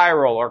price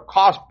spiral or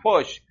cost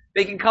push.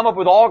 They can come up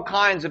with all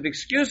kinds of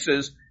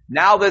excuses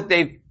now that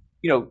they've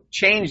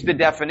changed the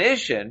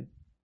definition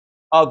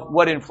of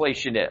what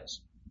inflation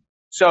is.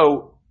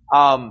 So,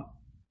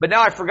 but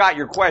now I forgot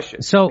your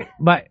question. So,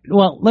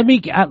 let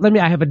me,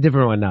 I have a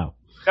different one now.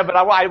 Yeah, but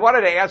I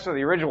wanted to answer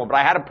the original one, but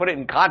I had to put it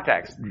in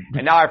context.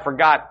 And now I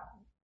forgot.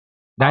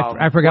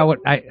 I forgot what,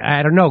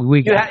 I don't know.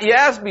 You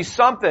asked me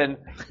something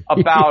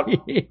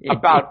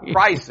about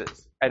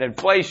prices and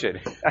inflation.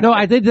 No,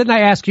 didn't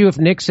I ask you if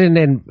Nixon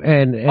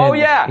and oh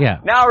yeah.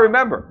 Now I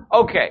remember.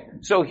 Okay.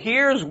 So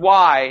here's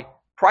why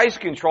price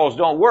controls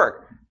don't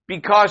work.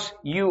 Because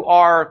you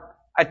are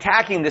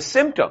attacking the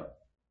symptom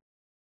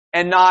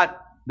and not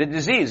the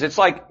disease. It's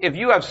like if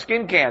you have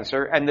skin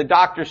cancer and the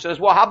doctor says,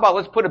 well, how about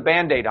let's put a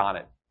Band-Aid on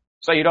it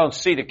so you don't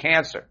see the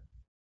cancer,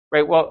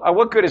 right? Well,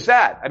 what good is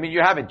that? I mean,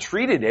 you haven't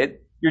treated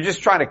it. You're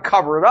just trying to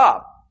cover it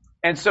up.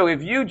 And so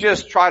if you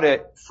just try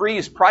to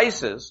freeze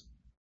prices,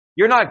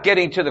 you're not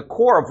getting to the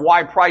core of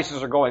why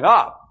prices are going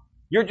up.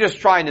 You're just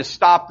trying to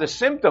stop the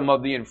symptom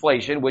of the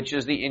inflation, which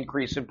is the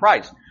increase in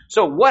price.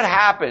 So what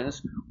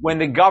happens when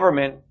the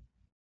government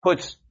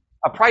puts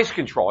a price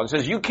control and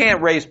says you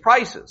can't raise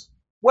prices?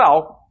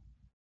 Well,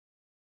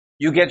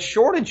 you get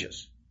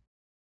shortages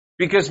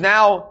because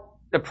now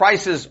the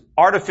price is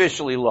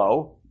artificially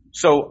low.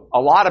 So a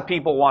lot of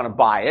people want to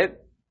buy it.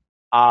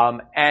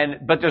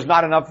 But there's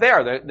not enough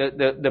there.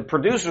 The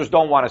producers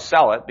don't want to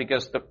sell it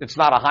because it's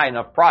not a high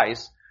enough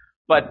price,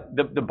 but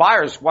the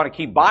buyers want to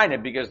keep buying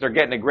it because they're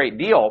getting a great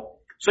deal.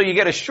 So you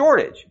get a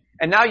shortage.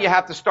 And now you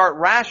have to start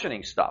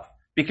rationing stuff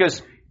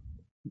because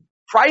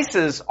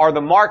prices are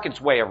the market's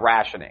way of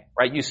rationing,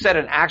 right? You set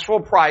an actual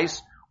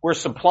price where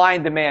supply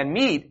and demand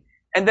meet,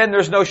 and then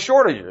there's no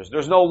shortages.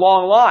 There's no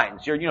long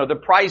lines. The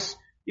price,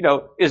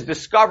 is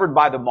discovered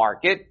by the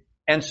market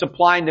and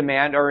supply and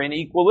demand are in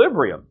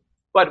equilibrium.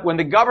 But when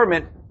the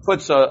government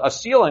puts a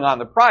ceiling on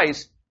the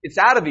price, it's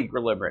out of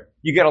equilibrium.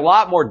 You get a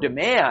lot more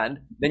demand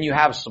than you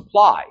have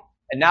supply.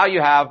 And now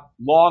you have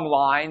long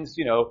lines,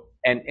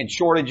 and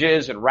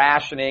shortages and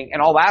rationing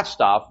and all that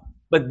stuff.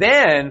 But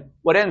then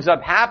what ends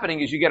up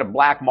happening is you get a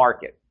black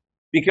market.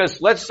 Because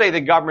let's say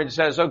the government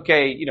says,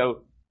 okay,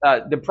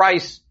 the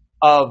price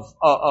of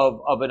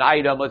an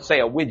item, let's say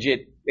a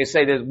widget, they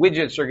say that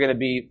widgets are going to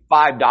be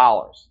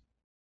 $5.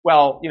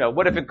 Well,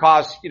 what if it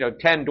costs,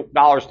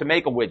 $10 to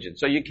make a widget?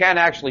 So you can't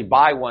actually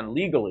buy one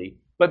legally,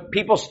 but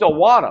people still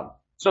want them.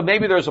 So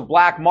maybe there's a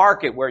black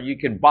market where you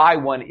can buy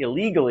one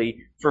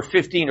illegally for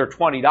 $15 or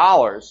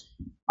 $20.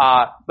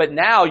 But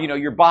now,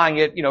 you're buying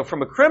it,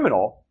 from a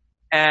criminal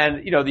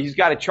and, he's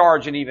got to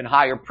charge an even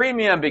higher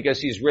premium because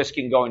he's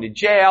risking going to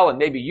jail and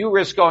maybe you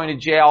risk going to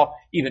jail,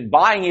 even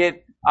buying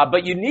it.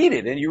 But you need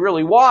it and you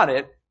really want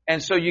it.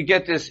 And so you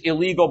get this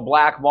illegal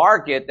black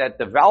market that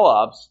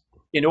develops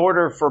in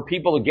order for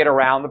people to get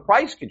around the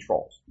price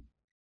controls.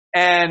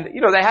 And,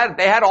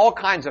 they had all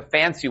kinds of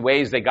fancy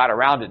ways they got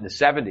around it in the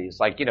 70s.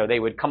 Like, they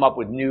would come up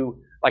with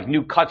new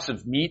cuts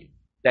of meat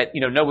that,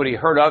 nobody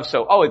heard of.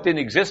 So, it didn't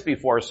exist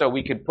before. So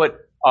we could put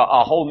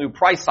a whole new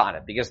price on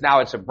it because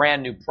now it's a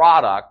brand new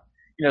product.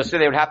 So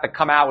they would have to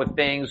come out with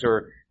things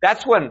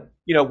that's when,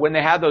 when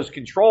they had those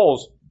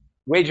controls,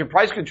 wage and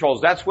price controls,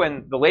 that's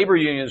when the labor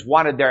unions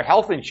wanted their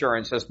health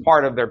insurance as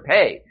part of their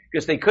pay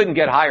because they couldn't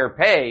get higher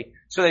pay.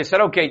 So they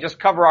said, okay, just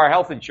cover our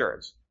health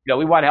insurance.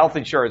 We want health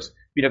insurance,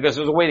 because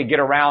there's a way to get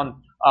around,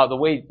 the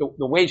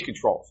wage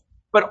controls.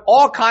 But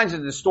all kinds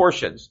of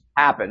distortions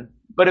happen.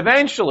 But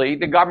eventually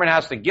the government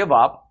has to give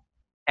up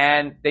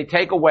and they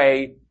take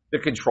away the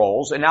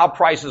controls and now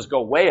prices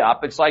go way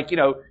up. It's like,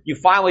 you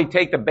finally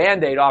take the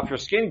Band-Aid off your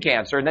skin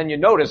cancer and then you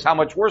notice how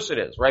much worse it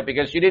is, right?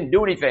 Because you didn't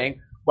do anything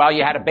while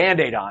you had a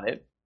Band-Aid on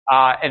it.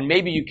 And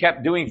maybe you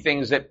kept doing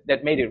things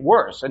that made it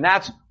worse. And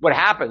that's what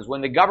happens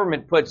when the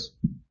government puts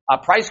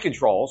price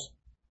controls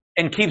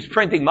and keeps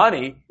printing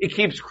money. It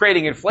keeps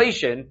creating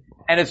inflation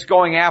and it's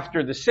going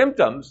after the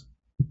symptoms,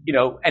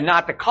 and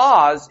not the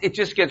cause. It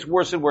just gets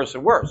worse and worse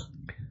and worse.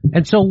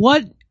 And so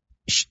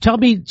tell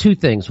me two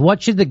things.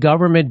 What should the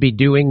government be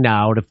doing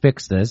now to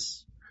fix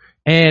this?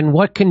 And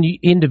what can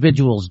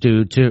individuals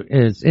do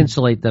to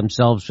insulate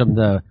themselves from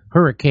the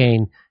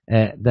hurricane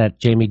that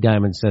Jamie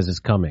Dimon says is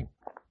coming?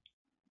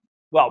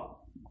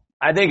 Well,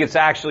 I think it's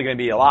actually going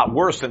to be a lot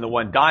worse than the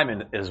one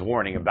Dimon is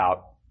warning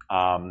about.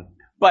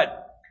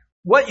 But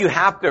what you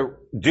have to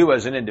do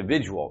as an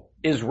individual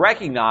is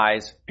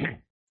recognize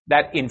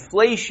that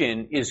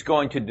inflation is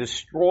going to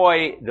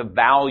destroy the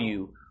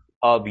value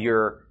of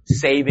your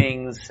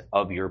savings,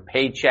 of your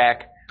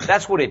paycheck.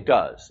 That's what it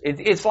does.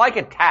 It's like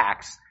a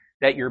tax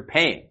that you're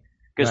paying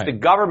because the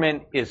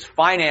government is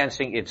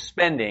financing its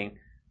spending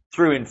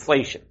through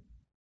inflation.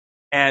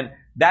 And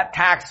that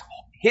tax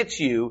hits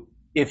you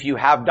if you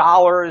have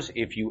dollars,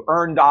 if you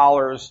earn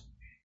dollars.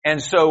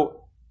 And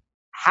so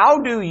how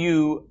do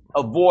you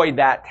avoid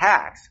that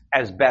tax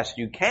as best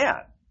you can?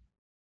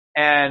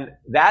 And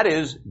that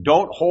is,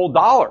 don't hold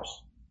dollars.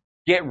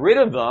 Get rid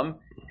of them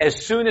as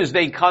soon as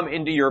they come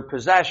into your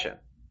possession.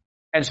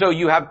 And so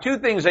you have two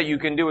things that you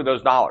can do with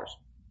those dollars.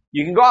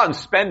 You can go out and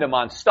spend them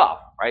on stuff,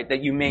 right,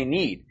 that you may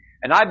need.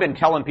 And I've been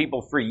telling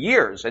people for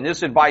years, and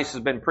this advice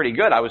has been pretty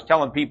good. I was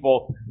telling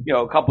people,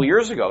 a couple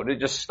years ago to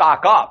just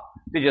stock up,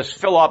 to just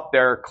fill up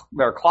their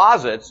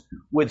closets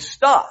with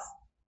stuff,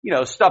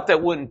 stuff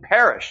that wouldn't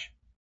perish.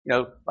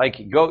 Like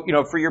go,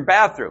 for your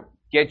bathroom,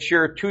 get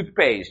your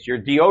toothpaste, your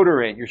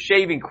deodorant, your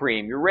shaving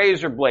cream, your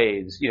razor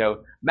blades,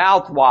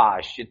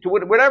 mouthwash,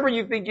 whatever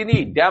you think you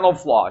need, dental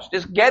floss.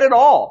 Just get it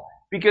all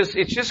because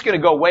it's just going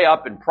to go way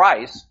up in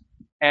price.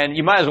 And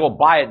you might as well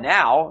buy it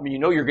now. I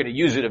mean, you're going to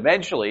use it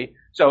eventually.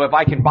 So if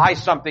I can buy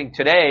something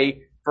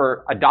today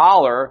for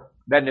 $1,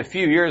 then in a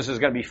few years is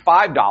going to be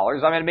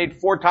 $5. I made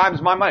 4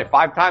 times my money,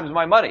 5 times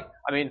my money.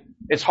 I mean,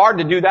 it's hard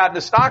to do that in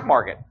the stock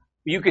market.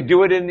 You could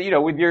do it in,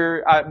 with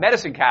your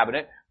medicine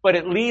cabinet, but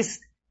at least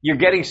you're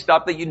getting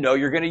stuff that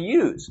you're going to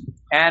use.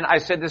 And I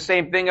said the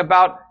same thing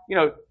about,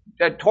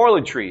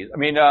 toiletries.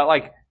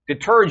 Like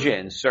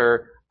detergents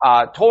or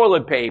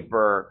toilet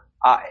paper,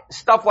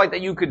 stuff like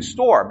that you could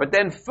store. But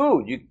then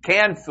food,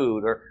 canned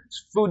food or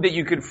food that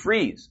you could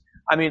freeze.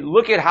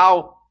 Look at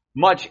how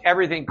much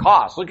everything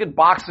costs. Look at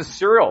box of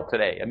cereal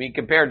today.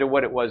 Compared to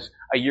what it was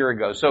a year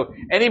ago. So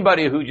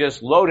anybody who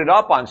just loaded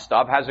up on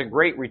stuff has a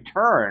great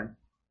return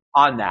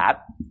on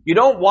that. You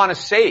don't want to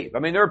save.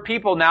 There are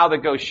people now that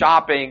go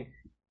shopping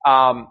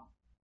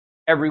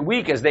every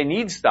week as they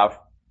need stuff.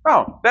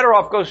 Oh, better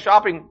off go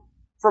shopping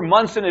for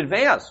months in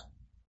advance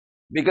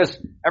because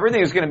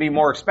everything is going to be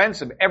more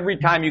expensive every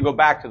time you go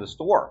back to the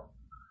store.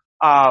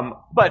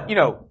 But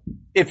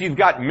if you've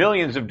got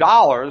millions of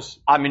dollars,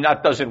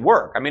 that doesn't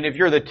work. If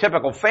you're the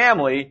typical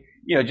family,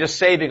 just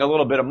saving a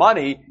little bit of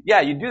money, yeah,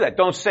 you do that.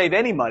 Don't save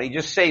any money,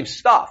 just save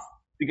stuff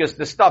because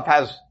the stuff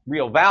has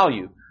real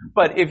value.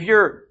 But if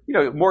you're,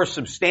 more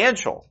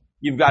substantial,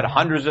 you've got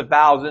hundreds of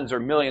thousands or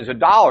millions of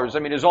dollars.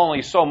 There's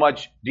only so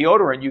much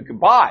deodorant you can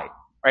buy,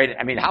 right?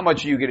 How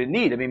much are you going to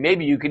need?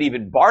 Maybe you could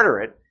even barter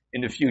it in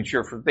the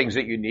future for things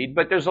that you need,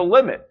 but there's a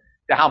limit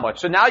to how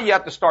much. So now you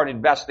have to start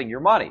investing your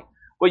money.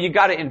 Well, you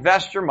got to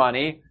invest your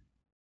money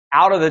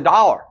out of the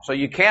dollar. So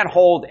you can't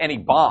hold any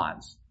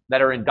bonds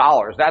that are in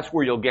dollars. That's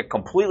where you'll get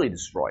completely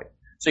destroyed.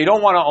 So you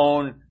don't want to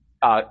own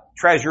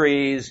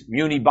treasuries,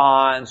 muni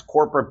bonds,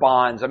 corporate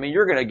bonds.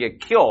 You're going to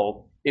get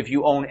killed if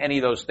you own any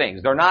of those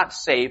things. They're not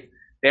safe.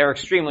 They're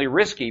extremely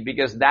risky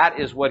because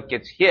that is what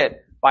gets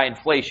hit by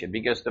inflation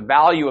because the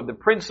value of the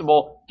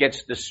principal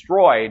gets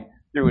destroyed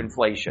through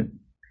inflation.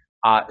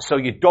 So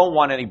you don't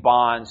want any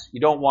bonds.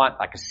 You don't want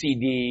like a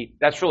CD.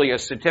 That's really a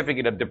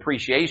certificate of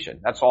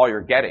depreciation. That's all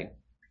you're getting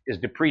is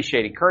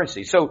depreciating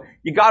currency. So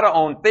you got to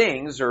own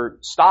things or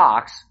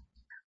stocks,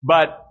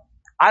 but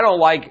I don't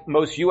like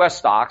most U.S.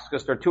 stocks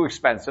because they're too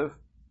expensive.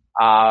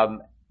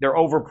 They're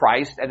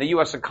overpriced and the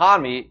U.S.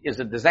 economy is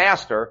a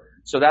disaster.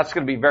 So that's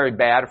going to be very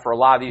bad for a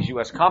lot of these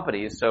U.S.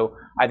 companies. So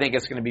I think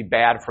it's going to be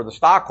bad for the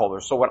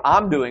stockholders. So what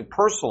I'm doing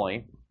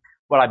personally,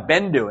 what I've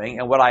been doing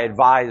and what I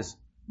advise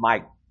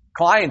my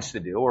clients to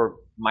do or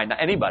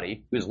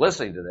anybody who's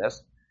listening to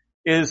this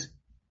is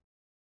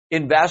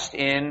invest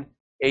in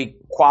a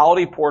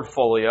quality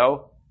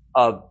portfolio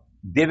of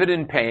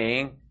dividend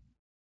paying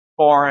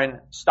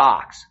foreign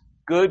stocks,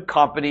 good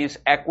companies,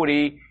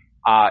 equity,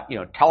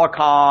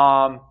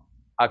 telecom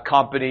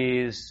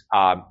companies,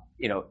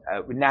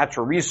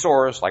 natural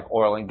resource like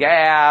oil and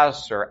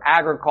gas or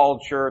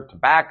agriculture,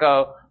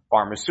 tobacco,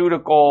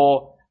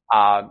 pharmaceutical,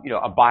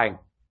 I'm buying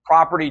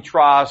property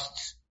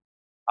trusts,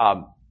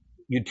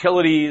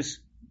 utilities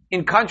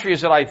in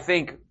countries that I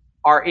think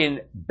are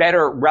in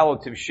better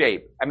relative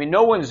shape.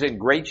 No one's in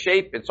great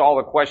shape. It's all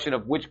a question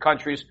of which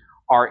countries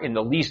are in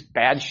the least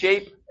bad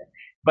shape.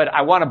 But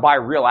I want to buy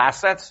real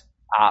assets,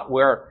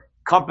 where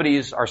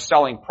companies are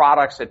selling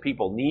products that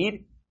people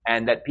need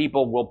and that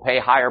people will pay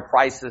higher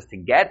prices to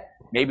get.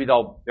 Maybe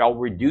they'll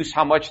reduce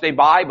how much they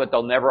buy, but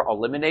they'll never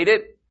eliminate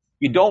it.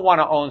 You don't want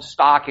to own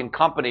stock in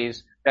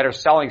companies that are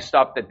selling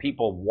stuff that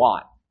people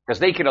want because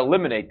they can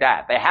eliminate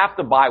that. They have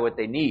to buy what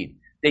they need.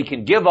 They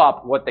can give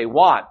up what they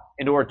want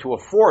in order to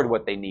afford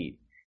what they need.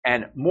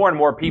 And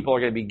more people are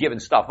going to be giving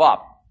stuff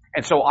up.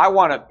 And so I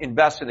want to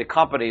invest in the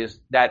companies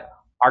that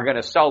are going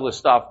to sell the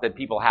stuff that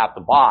people have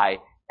to buy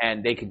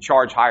and they can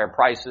charge higher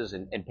prices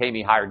and pay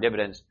me higher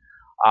dividends.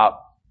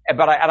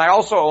 But I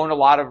also own a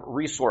lot of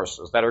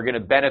resources that are going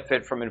to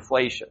benefit from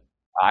inflation.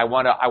 I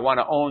want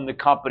to own the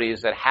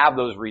companies that have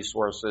those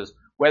resources,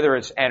 whether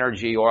it's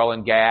energy, oil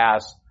and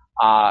gas,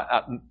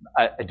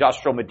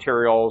 industrial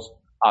materials,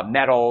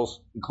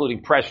 metals,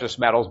 including precious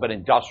metals, but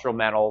industrial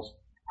metals,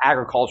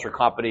 agriculture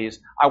companies.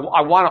 I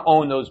want to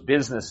own those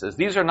businesses.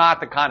 These are not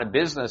the kind of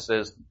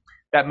businesses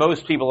that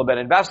most people have been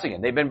investing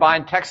in. They've been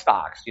buying tech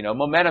stocks,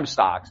 momentum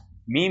stocks,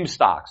 meme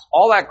stocks.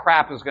 All that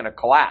crap is going to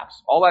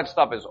collapse. All that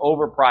stuff is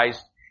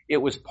overpriced. It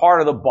was part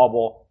of the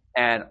bubble,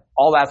 and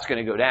all that's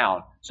going to go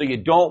down. So you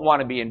don't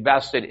want to be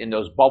invested in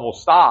those bubble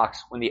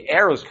stocks when the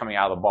air is coming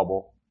out of the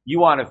bubble. You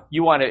want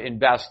to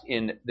invest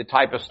in the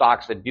type of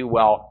stocks that do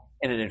well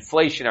in an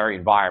inflationary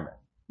environment,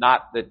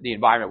 not the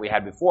environment we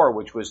had before,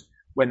 which was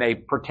when they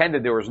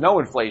pretended there was no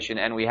inflation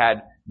and we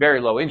had very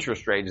low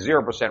interest rates,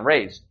 0%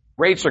 rates.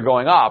 Rates are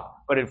going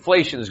up, but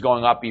inflation is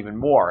going up even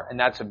more, and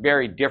that's a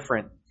very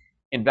different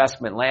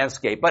investment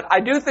landscape. But I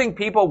do think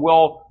people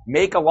will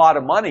make a lot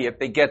of money if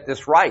they get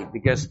this right,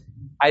 because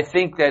I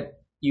think that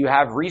you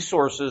have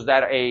resources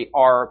that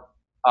are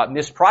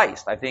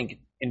mispriced. I think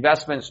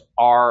investments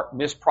are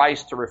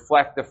mispriced to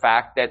reflect the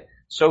fact that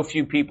so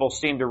few people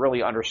seem to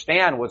really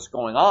understand what's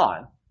going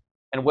on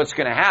and what's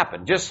going to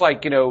happen. Just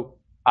like,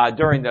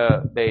 during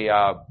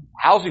the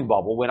housing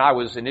bubble, when I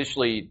was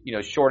initially,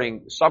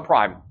 shorting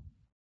subprime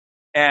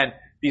and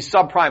these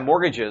subprime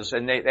mortgages,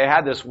 and they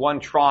had this one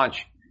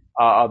tranche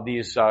of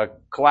these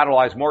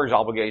collateralized mortgage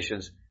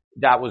obligations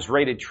that was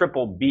rated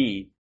triple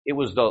B. It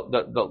was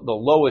the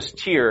lowest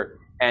tier,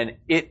 and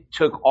it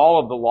took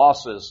all of the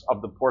losses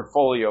of the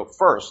portfolio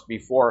first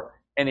before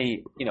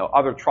any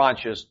other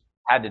tranches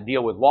had to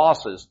deal with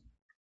losses.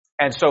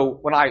 And so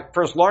when I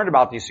first learned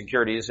about these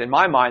securities, in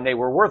my mind they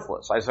were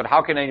worthless. I said,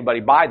 how can anybody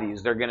buy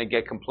these? They're going to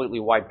get completely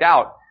wiped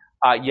out.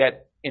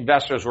 Yet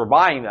investors were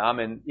buying them,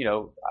 and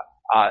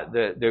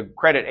the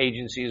credit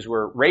agencies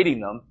were rating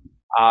them.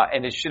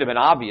 And it should have been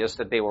obvious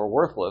that they were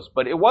worthless,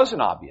 but it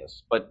wasn't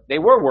obvious. But they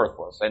were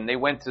worthless, and they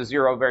went to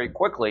zero very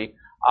quickly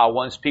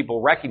once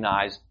people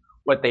recognized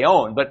what they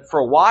owned. But for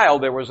a while,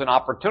 there was an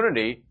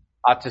opportunity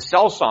to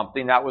sell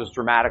something that was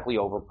dramatically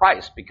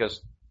overpriced,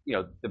 because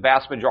the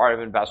vast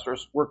majority of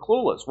investors were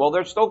clueless. Well,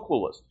 they're still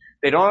clueless.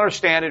 They don't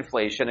understand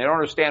inflation. They don't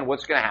understand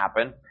what's going to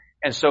happen.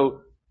 And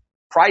so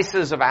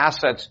prices of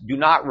assets do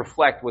not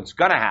reflect what's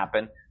going to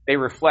happen. They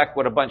reflect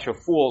what a bunch of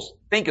fools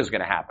think is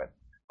going to happen.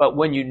 But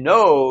when you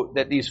know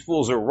that these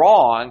fools are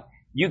wrong,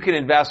 you can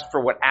invest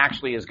for what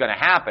actually is going to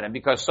happen. And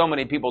because so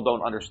many people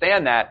don't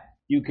understand that,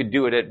 you could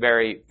do it at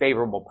very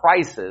favorable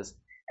prices.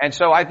 And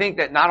so I think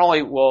that not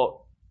only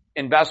will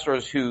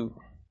investors who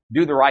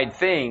do the right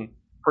thing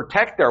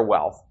protect their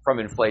wealth from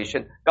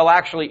inflation, they'll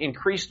actually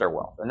increase their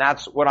wealth. And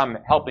that's what I'm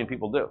helping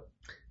people do.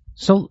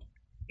 So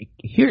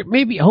here,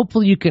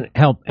 hopefully you can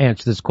help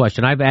answer this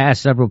question. I've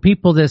asked several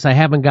people this. I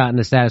haven't gotten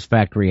a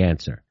satisfactory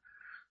answer.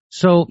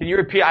 So can you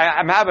repeat?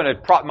 I'm having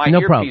my no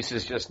earpiece problem.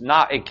 Is just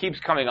not, it keeps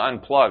coming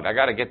unplugged. I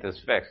got to get this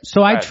fixed.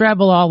 So I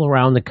travel all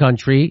around the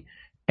country,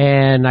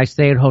 and I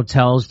stay at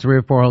hotels, 3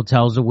 or 4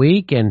 hotels a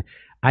week, and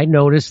I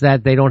notice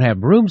that they don't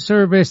have room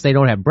service, they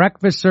don't have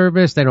breakfast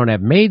service, they don't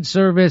have maid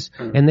service,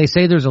 and they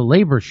say there's a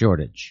labor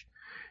shortage.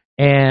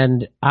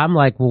 And I'm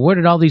like, well, where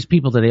did all these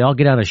people, did they all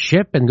get on a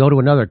ship and go to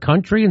another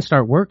country and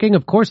start working?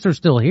 Of course they're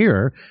still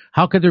here.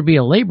 How could there be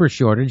a labor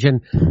shortage?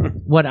 And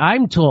what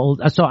I'm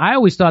told, so I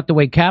always thought the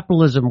way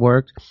capitalism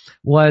worked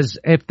was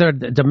if the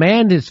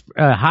demand is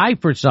high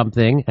for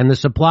something and the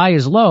supply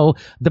is low,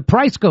 the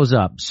price goes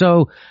up.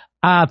 So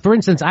for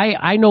instance,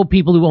 I know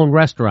people who own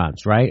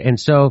restaurants, right? And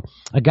so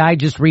a guy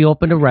just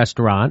reopened a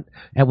restaurant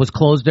and was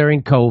closed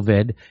during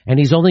COVID, and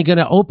he's only going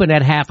to open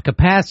at half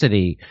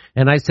capacity.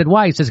 And I said,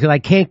 why? He says, because I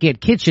can't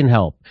get kitchen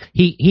help.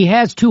 He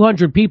has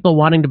 200 people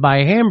wanting to buy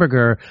a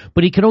hamburger,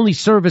 but he can only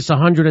service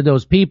 100 of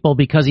those people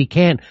because he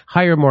can't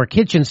hire more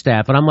kitchen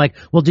staff. And I'm like,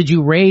 well, did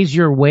you raise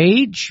your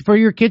wage for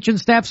your kitchen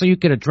staff so you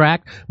could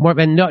attract more?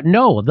 And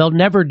no, they'll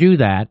never do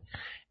that.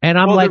 And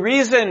I'm like,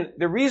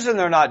 the reason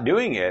they're not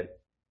doing it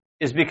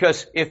is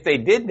because if they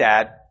did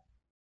that,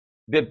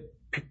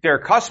 their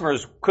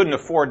customers couldn't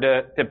afford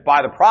to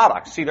buy the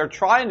product. See, they're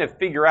trying to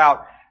figure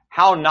out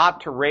how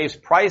not to raise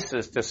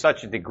prices to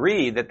such a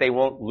degree that they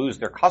won't lose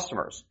their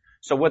customers.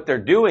 So what they're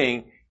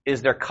doing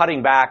is they're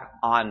cutting back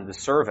on the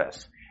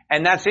service.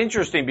 And that's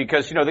interesting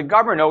because, the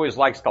government always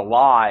likes to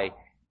lie,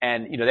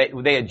 and,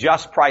 they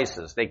adjust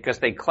prices because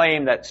they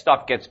claim that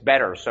stuff gets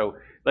better. So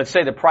let's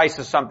say the price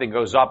of something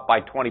goes up by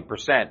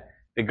 20%.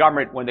 The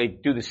government, when they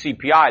do the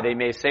CPI, they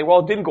may say, well,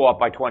 it didn't go up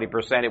by 20%.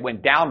 It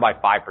went down by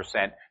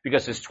 5%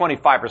 because it's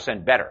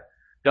 25% better.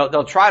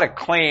 They'll try to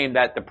claim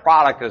that the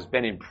product has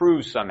been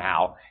improved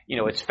somehow.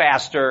 It's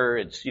faster,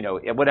 it's,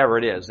 whatever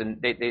it is.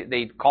 And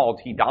they call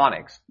it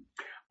hedonics.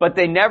 But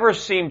they never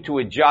seem to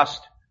adjust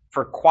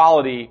for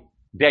quality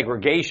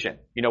degradation.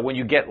 When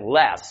you get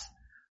less,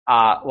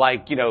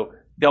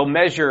 they'll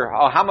measure,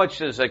 how much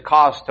does it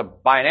cost to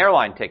buy an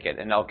airline ticket?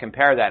 And they'll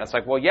compare that. It's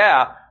like, well,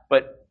 yeah,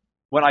 but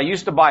when I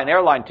used to buy an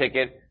airline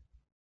ticket,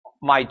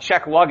 my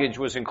checked luggage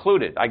was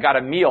included. I got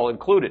a meal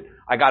included.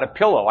 I got a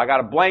pillow. I got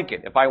a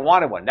blanket if I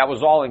wanted one. That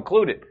was all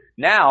included.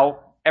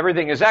 Now,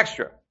 everything is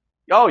extra.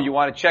 Oh, you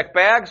want to check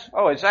bags?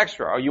 Oh, it's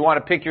extra. Oh, you want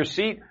to pick your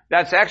seat?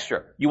 That's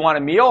extra. You want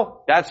a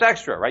meal? That's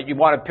extra, right? You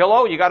want a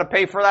pillow? You got to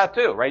pay for that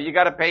too, right? You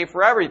got to pay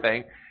for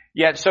everything.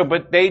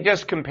 But they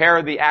just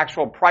compare the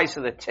actual price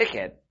of the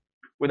ticket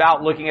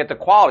without looking at the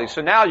quality.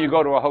 So now you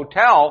go to a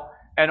hotel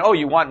and, oh,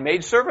 you want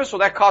maid service? Well,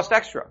 that costs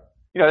extra.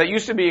 That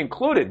used to be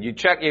included. You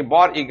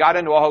got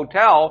into a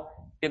hotel.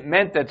 It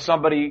meant that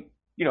somebody,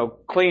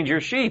 cleaned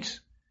your sheets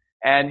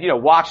and,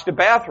 watched the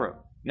bathroom.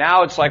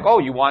 Now it's like, oh,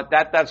 you want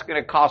that? That's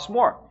going to cost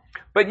more.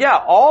 But yeah,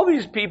 all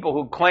these people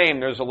who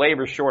claim there's a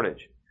labor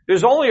shortage,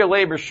 there's only a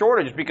labor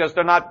shortage because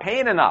they're not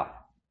paying enough,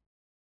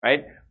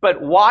 right? But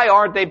why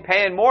aren't they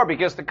paying more?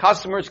 Because the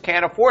customers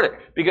can't afford it.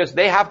 Because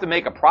they have to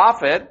make a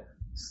profit.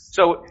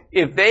 So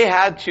if they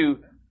had to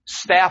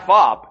staff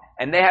up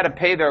and they had to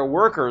pay their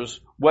workers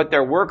what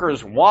their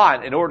workers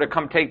want in order to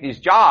come take these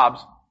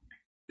jobs,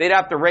 they'd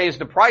have to raise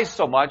the price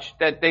so much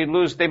that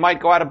they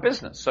might go out of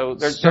business. So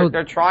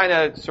they're trying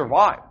to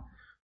survive.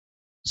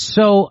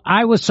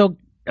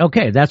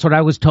 Okay, that's what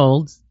I was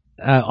told,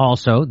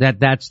 also,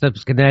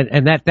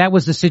 that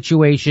was the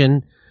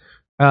situation,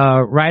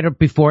 right up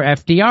before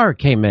FDR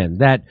came in,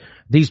 that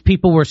these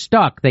people were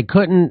stuck. They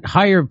couldn't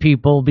hire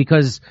people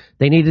because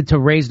they needed to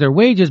raise their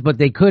wages, but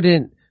they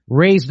couldn't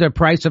raise the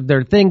price of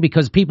their thing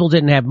because people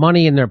didn't have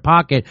money in their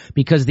pocket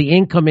because the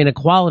income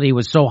inequality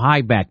was so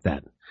high back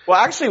then. Well,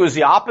 actually it was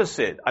the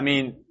opposite. I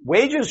mean,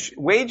 wages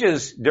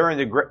during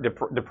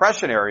the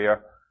Depression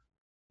era,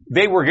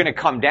 they were going to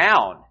come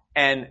down.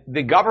 And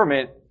the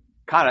government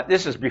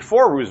this is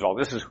before Roosevelt,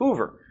 this is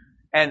Hoover.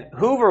 And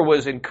Hoover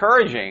was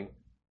encouraging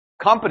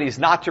companies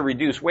not to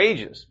reduce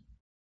wages.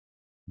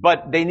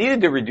 But they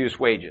needed to reduce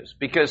wages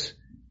because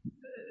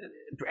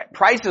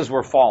prices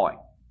were falling.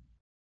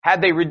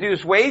 Had they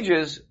reduced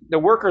wages, the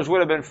workers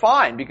would have been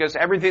fine because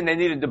everything they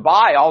needed to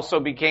buy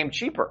also became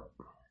cheaper.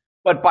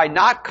 But by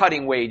not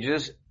cutting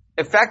wages,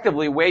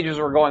 effectively wages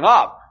were going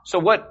up. So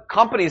what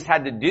companies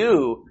had to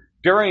do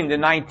during the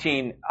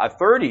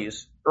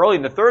 1930s, early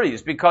in the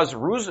 30s,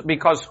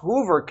 because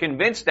Hoover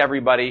convinced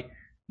everybody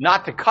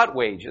not to cut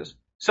wages,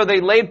 so they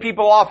laid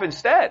people off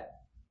instead.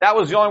 That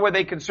was the only way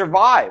they could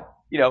survive,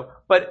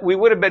 but we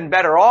would have been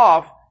better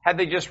off had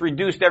they just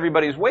reduced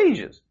everybody's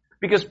wages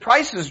because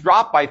prices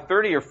dropped by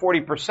 30 or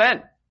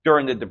 40%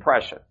 during the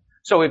Depression.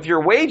 So if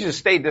your wages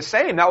stayed the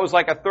same, that was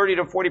like a 30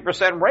 to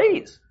 40%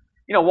 raise.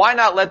 Why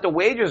not let the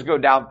wages go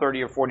down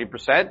 30 or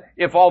 40%?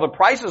 If all the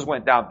prices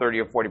went down 30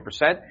 or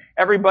 40%,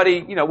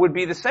 everybody, would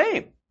be the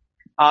same.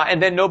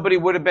 And then nobody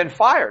would have been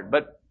fired.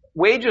 But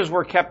wages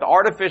were kept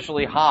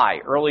artificially high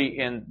early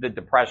in the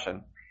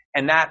Depression.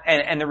 And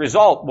the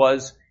result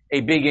was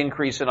a big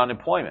increase in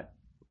unemployment.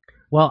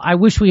 Well, I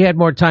wish we had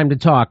more time to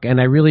talk,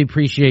 and I really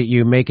appreciate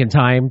you making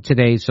time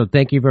today. So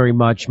thank you very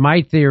much.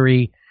 My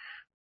theory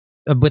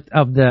of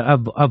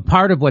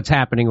part of what's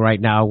happening right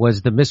now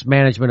was the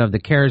mismanagement of the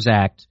CARES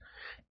Act.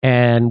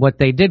 And what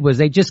they did was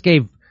they just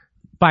gave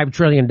 $5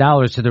 trillion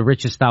to the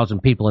richest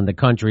 1,000 people in the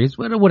country. It's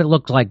what it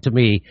looked like to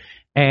me.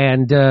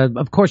 And,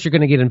 of course, you're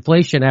going to get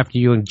inflation after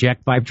you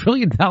inject $5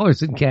 trillion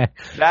in cash.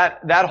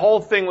 That whole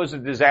thing was a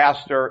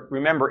disaster.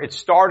 Remember, it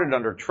started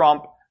under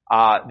Trump,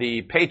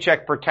 the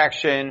paycheck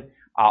protection,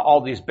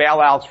 all these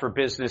bailouts for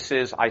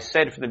businesses. I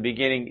said from the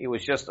beginning it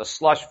was just a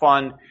slush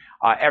fund.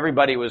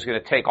 Everybody was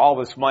going to take all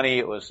this money.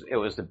 It was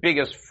the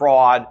biggest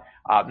fraud,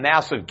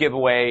 massive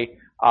giveaway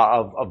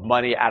of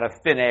money out of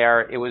thin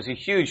air. It was a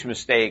huge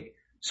mistake.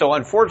 So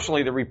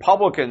unfortunately, the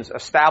Republicans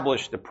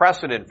established the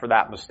precedent for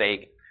that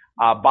mistake.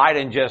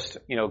 Biden just,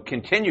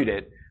 continued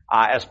it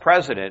as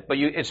president. But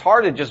it's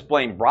hard to just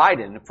blame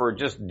Biden for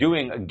just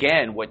doing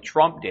again what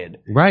Trump did.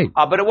 Right.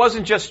 But it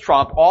wasn't just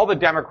Trump. All the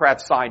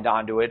Democrats signed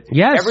on to it.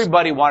 Yes.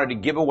 Everybody wanted to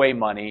give away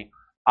money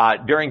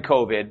during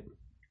COVID.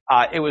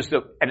 It was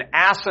an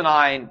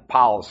asinine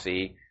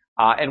policy,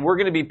 and we're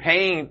going to be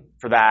paying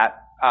for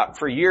that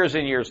for years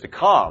and years to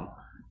come.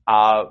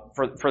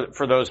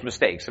 For those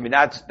mistakes. I mean,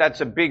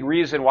 that's a big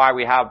reason why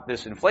we have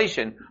this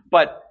inflation,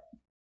 but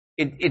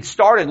it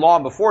started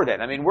long before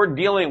that. I mean, we're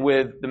dealing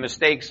with the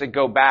mistakes that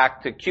go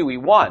back to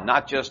QE1,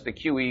 not just the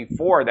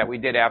QE4 that we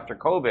did after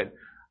COVID.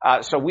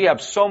 So we have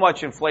so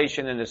much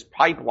inflation in this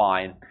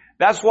pipeline.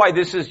 That's why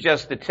this is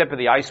just the tip of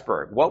the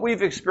iceberg. What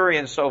we've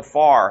experienced so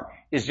far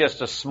is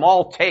just a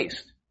small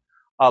taste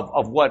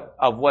of what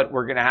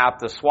we're going to have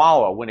to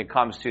swallow when it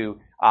comes to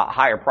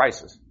higher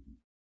prices.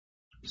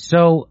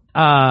 So,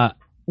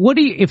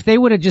 if they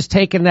would have just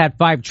taken that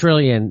 $5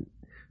 trillion,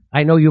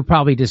 I know you'll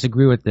probably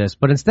disagree with this,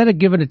 but instead of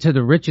giving it to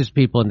the richest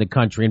people in the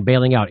country and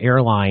bailing out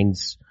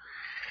airlines,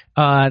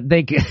 and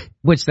then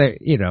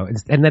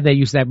they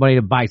use that money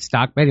to buy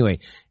stock. But anyway,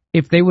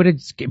 if they would have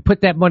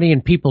put that money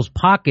in people's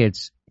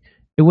pockets,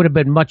 it would have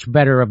been much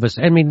better of us.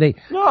 I mean,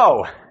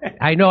 No.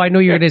 I know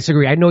you're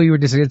disagree. I know you were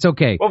disagreeing. It's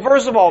okay. Well,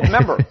 first of all,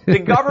 remember, the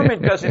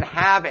government doesn't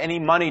have any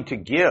money to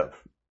give.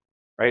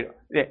 Right?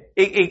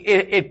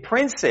 It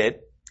prints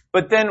it,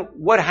 but then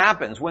what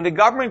happens? When the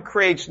government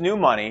creates new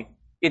money,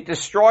 it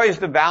destroys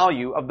the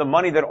value of the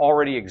money that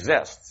already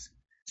exists.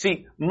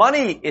 See,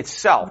 money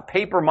itself,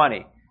 paper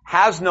money,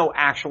 has no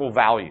actual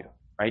value,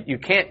 right? You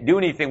can't do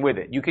anything with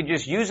it. You can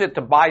just use it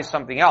to buy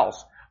something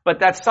else,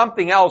 but that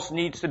something else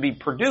needs to be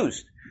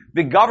produced.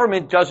 The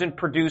government doesn't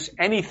produce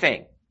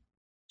anything.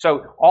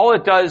 So all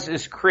it does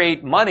is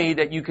create money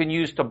that you can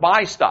use to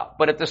buy stuff.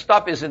 But if the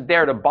stuff isn't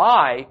there to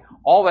buy,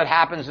 all that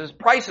happens is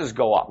prices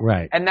go up.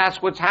 Right. And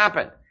that's what's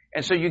happened.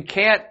 And so you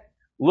can't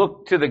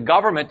look to the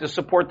government to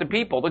support the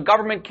people. The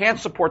government can't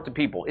support the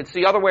people. It's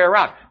the other way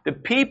around. The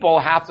people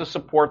have to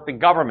support the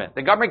government.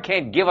 The government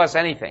can't give us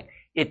anything.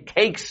 It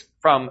takes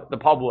from the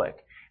public.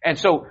 And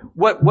so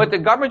what the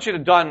government should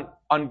have done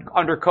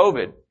under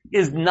COVID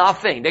is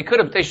nothing. They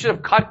should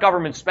have cut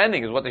government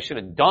spending is what they should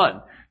have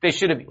done. They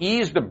should have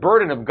eased the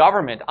burden of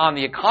government on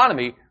the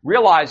economy,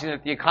 realizing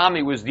that the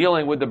economy was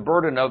dealing with the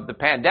burden of the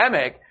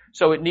pandemic,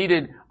 so it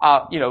needed,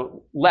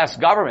 less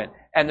government.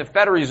 And the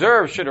Federal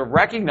Reserve should have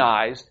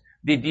recognized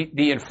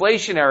the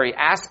inflationary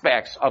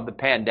aspects of the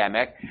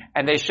pandemic,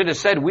 and they should have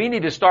said, we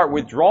need to start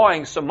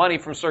withdrawing some money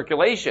from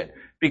circulation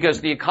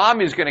because the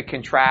economy is going to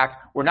contract.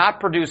 We're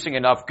not producing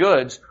enough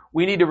goods.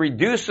 We need to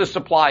reduce the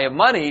supply of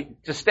money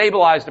to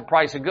stabilize the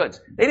price of goods.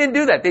 They didn't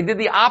do that. They did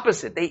the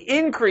opposite. They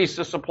increased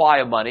the supply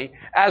of money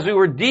as we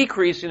were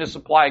decreasing the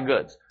supply of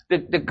goods.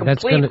 The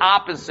complete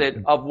opposite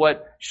of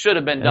what should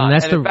have been done.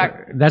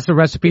 And that's the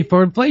recipe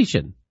for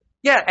inflation.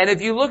 Yeah, and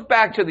if you look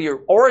back to the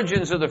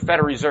origins of the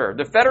Federal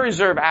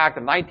Reserve Act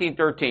of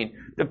 1913,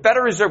 the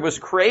Federal Reserve was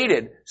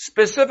created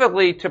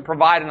specifically to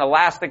provide an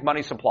elastic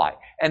money supply.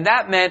 And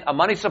that meant a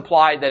money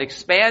supply that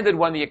expanded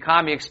when the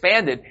economy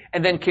expanded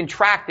and then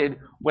contracted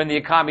when the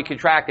economy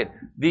contracted.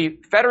 The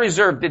Federal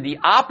Reserve did the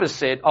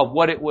opposite of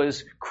what it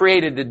was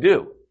created to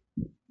do.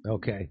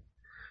 Okay.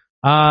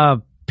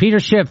 Peter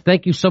Schiff,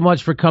 thank you so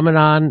much for coming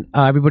on.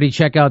 Everybody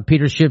check out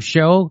Peter Schiff's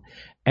show,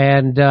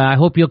 and I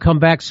hope you'll come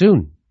back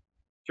soon.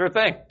 Sure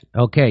thing.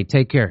 Okay,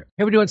 take care.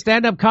 Hey, we're doing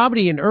stand-up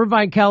comedy in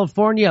Irvine,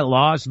 California,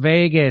 Las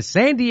Vegas,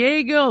 San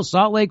Diego,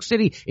 Salt Lake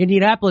City,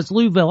 Indianapolis,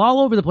 Louisville,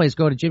 all over the place.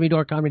 Go to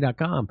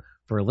jimmydorecomedy.com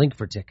for a link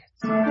for tickets.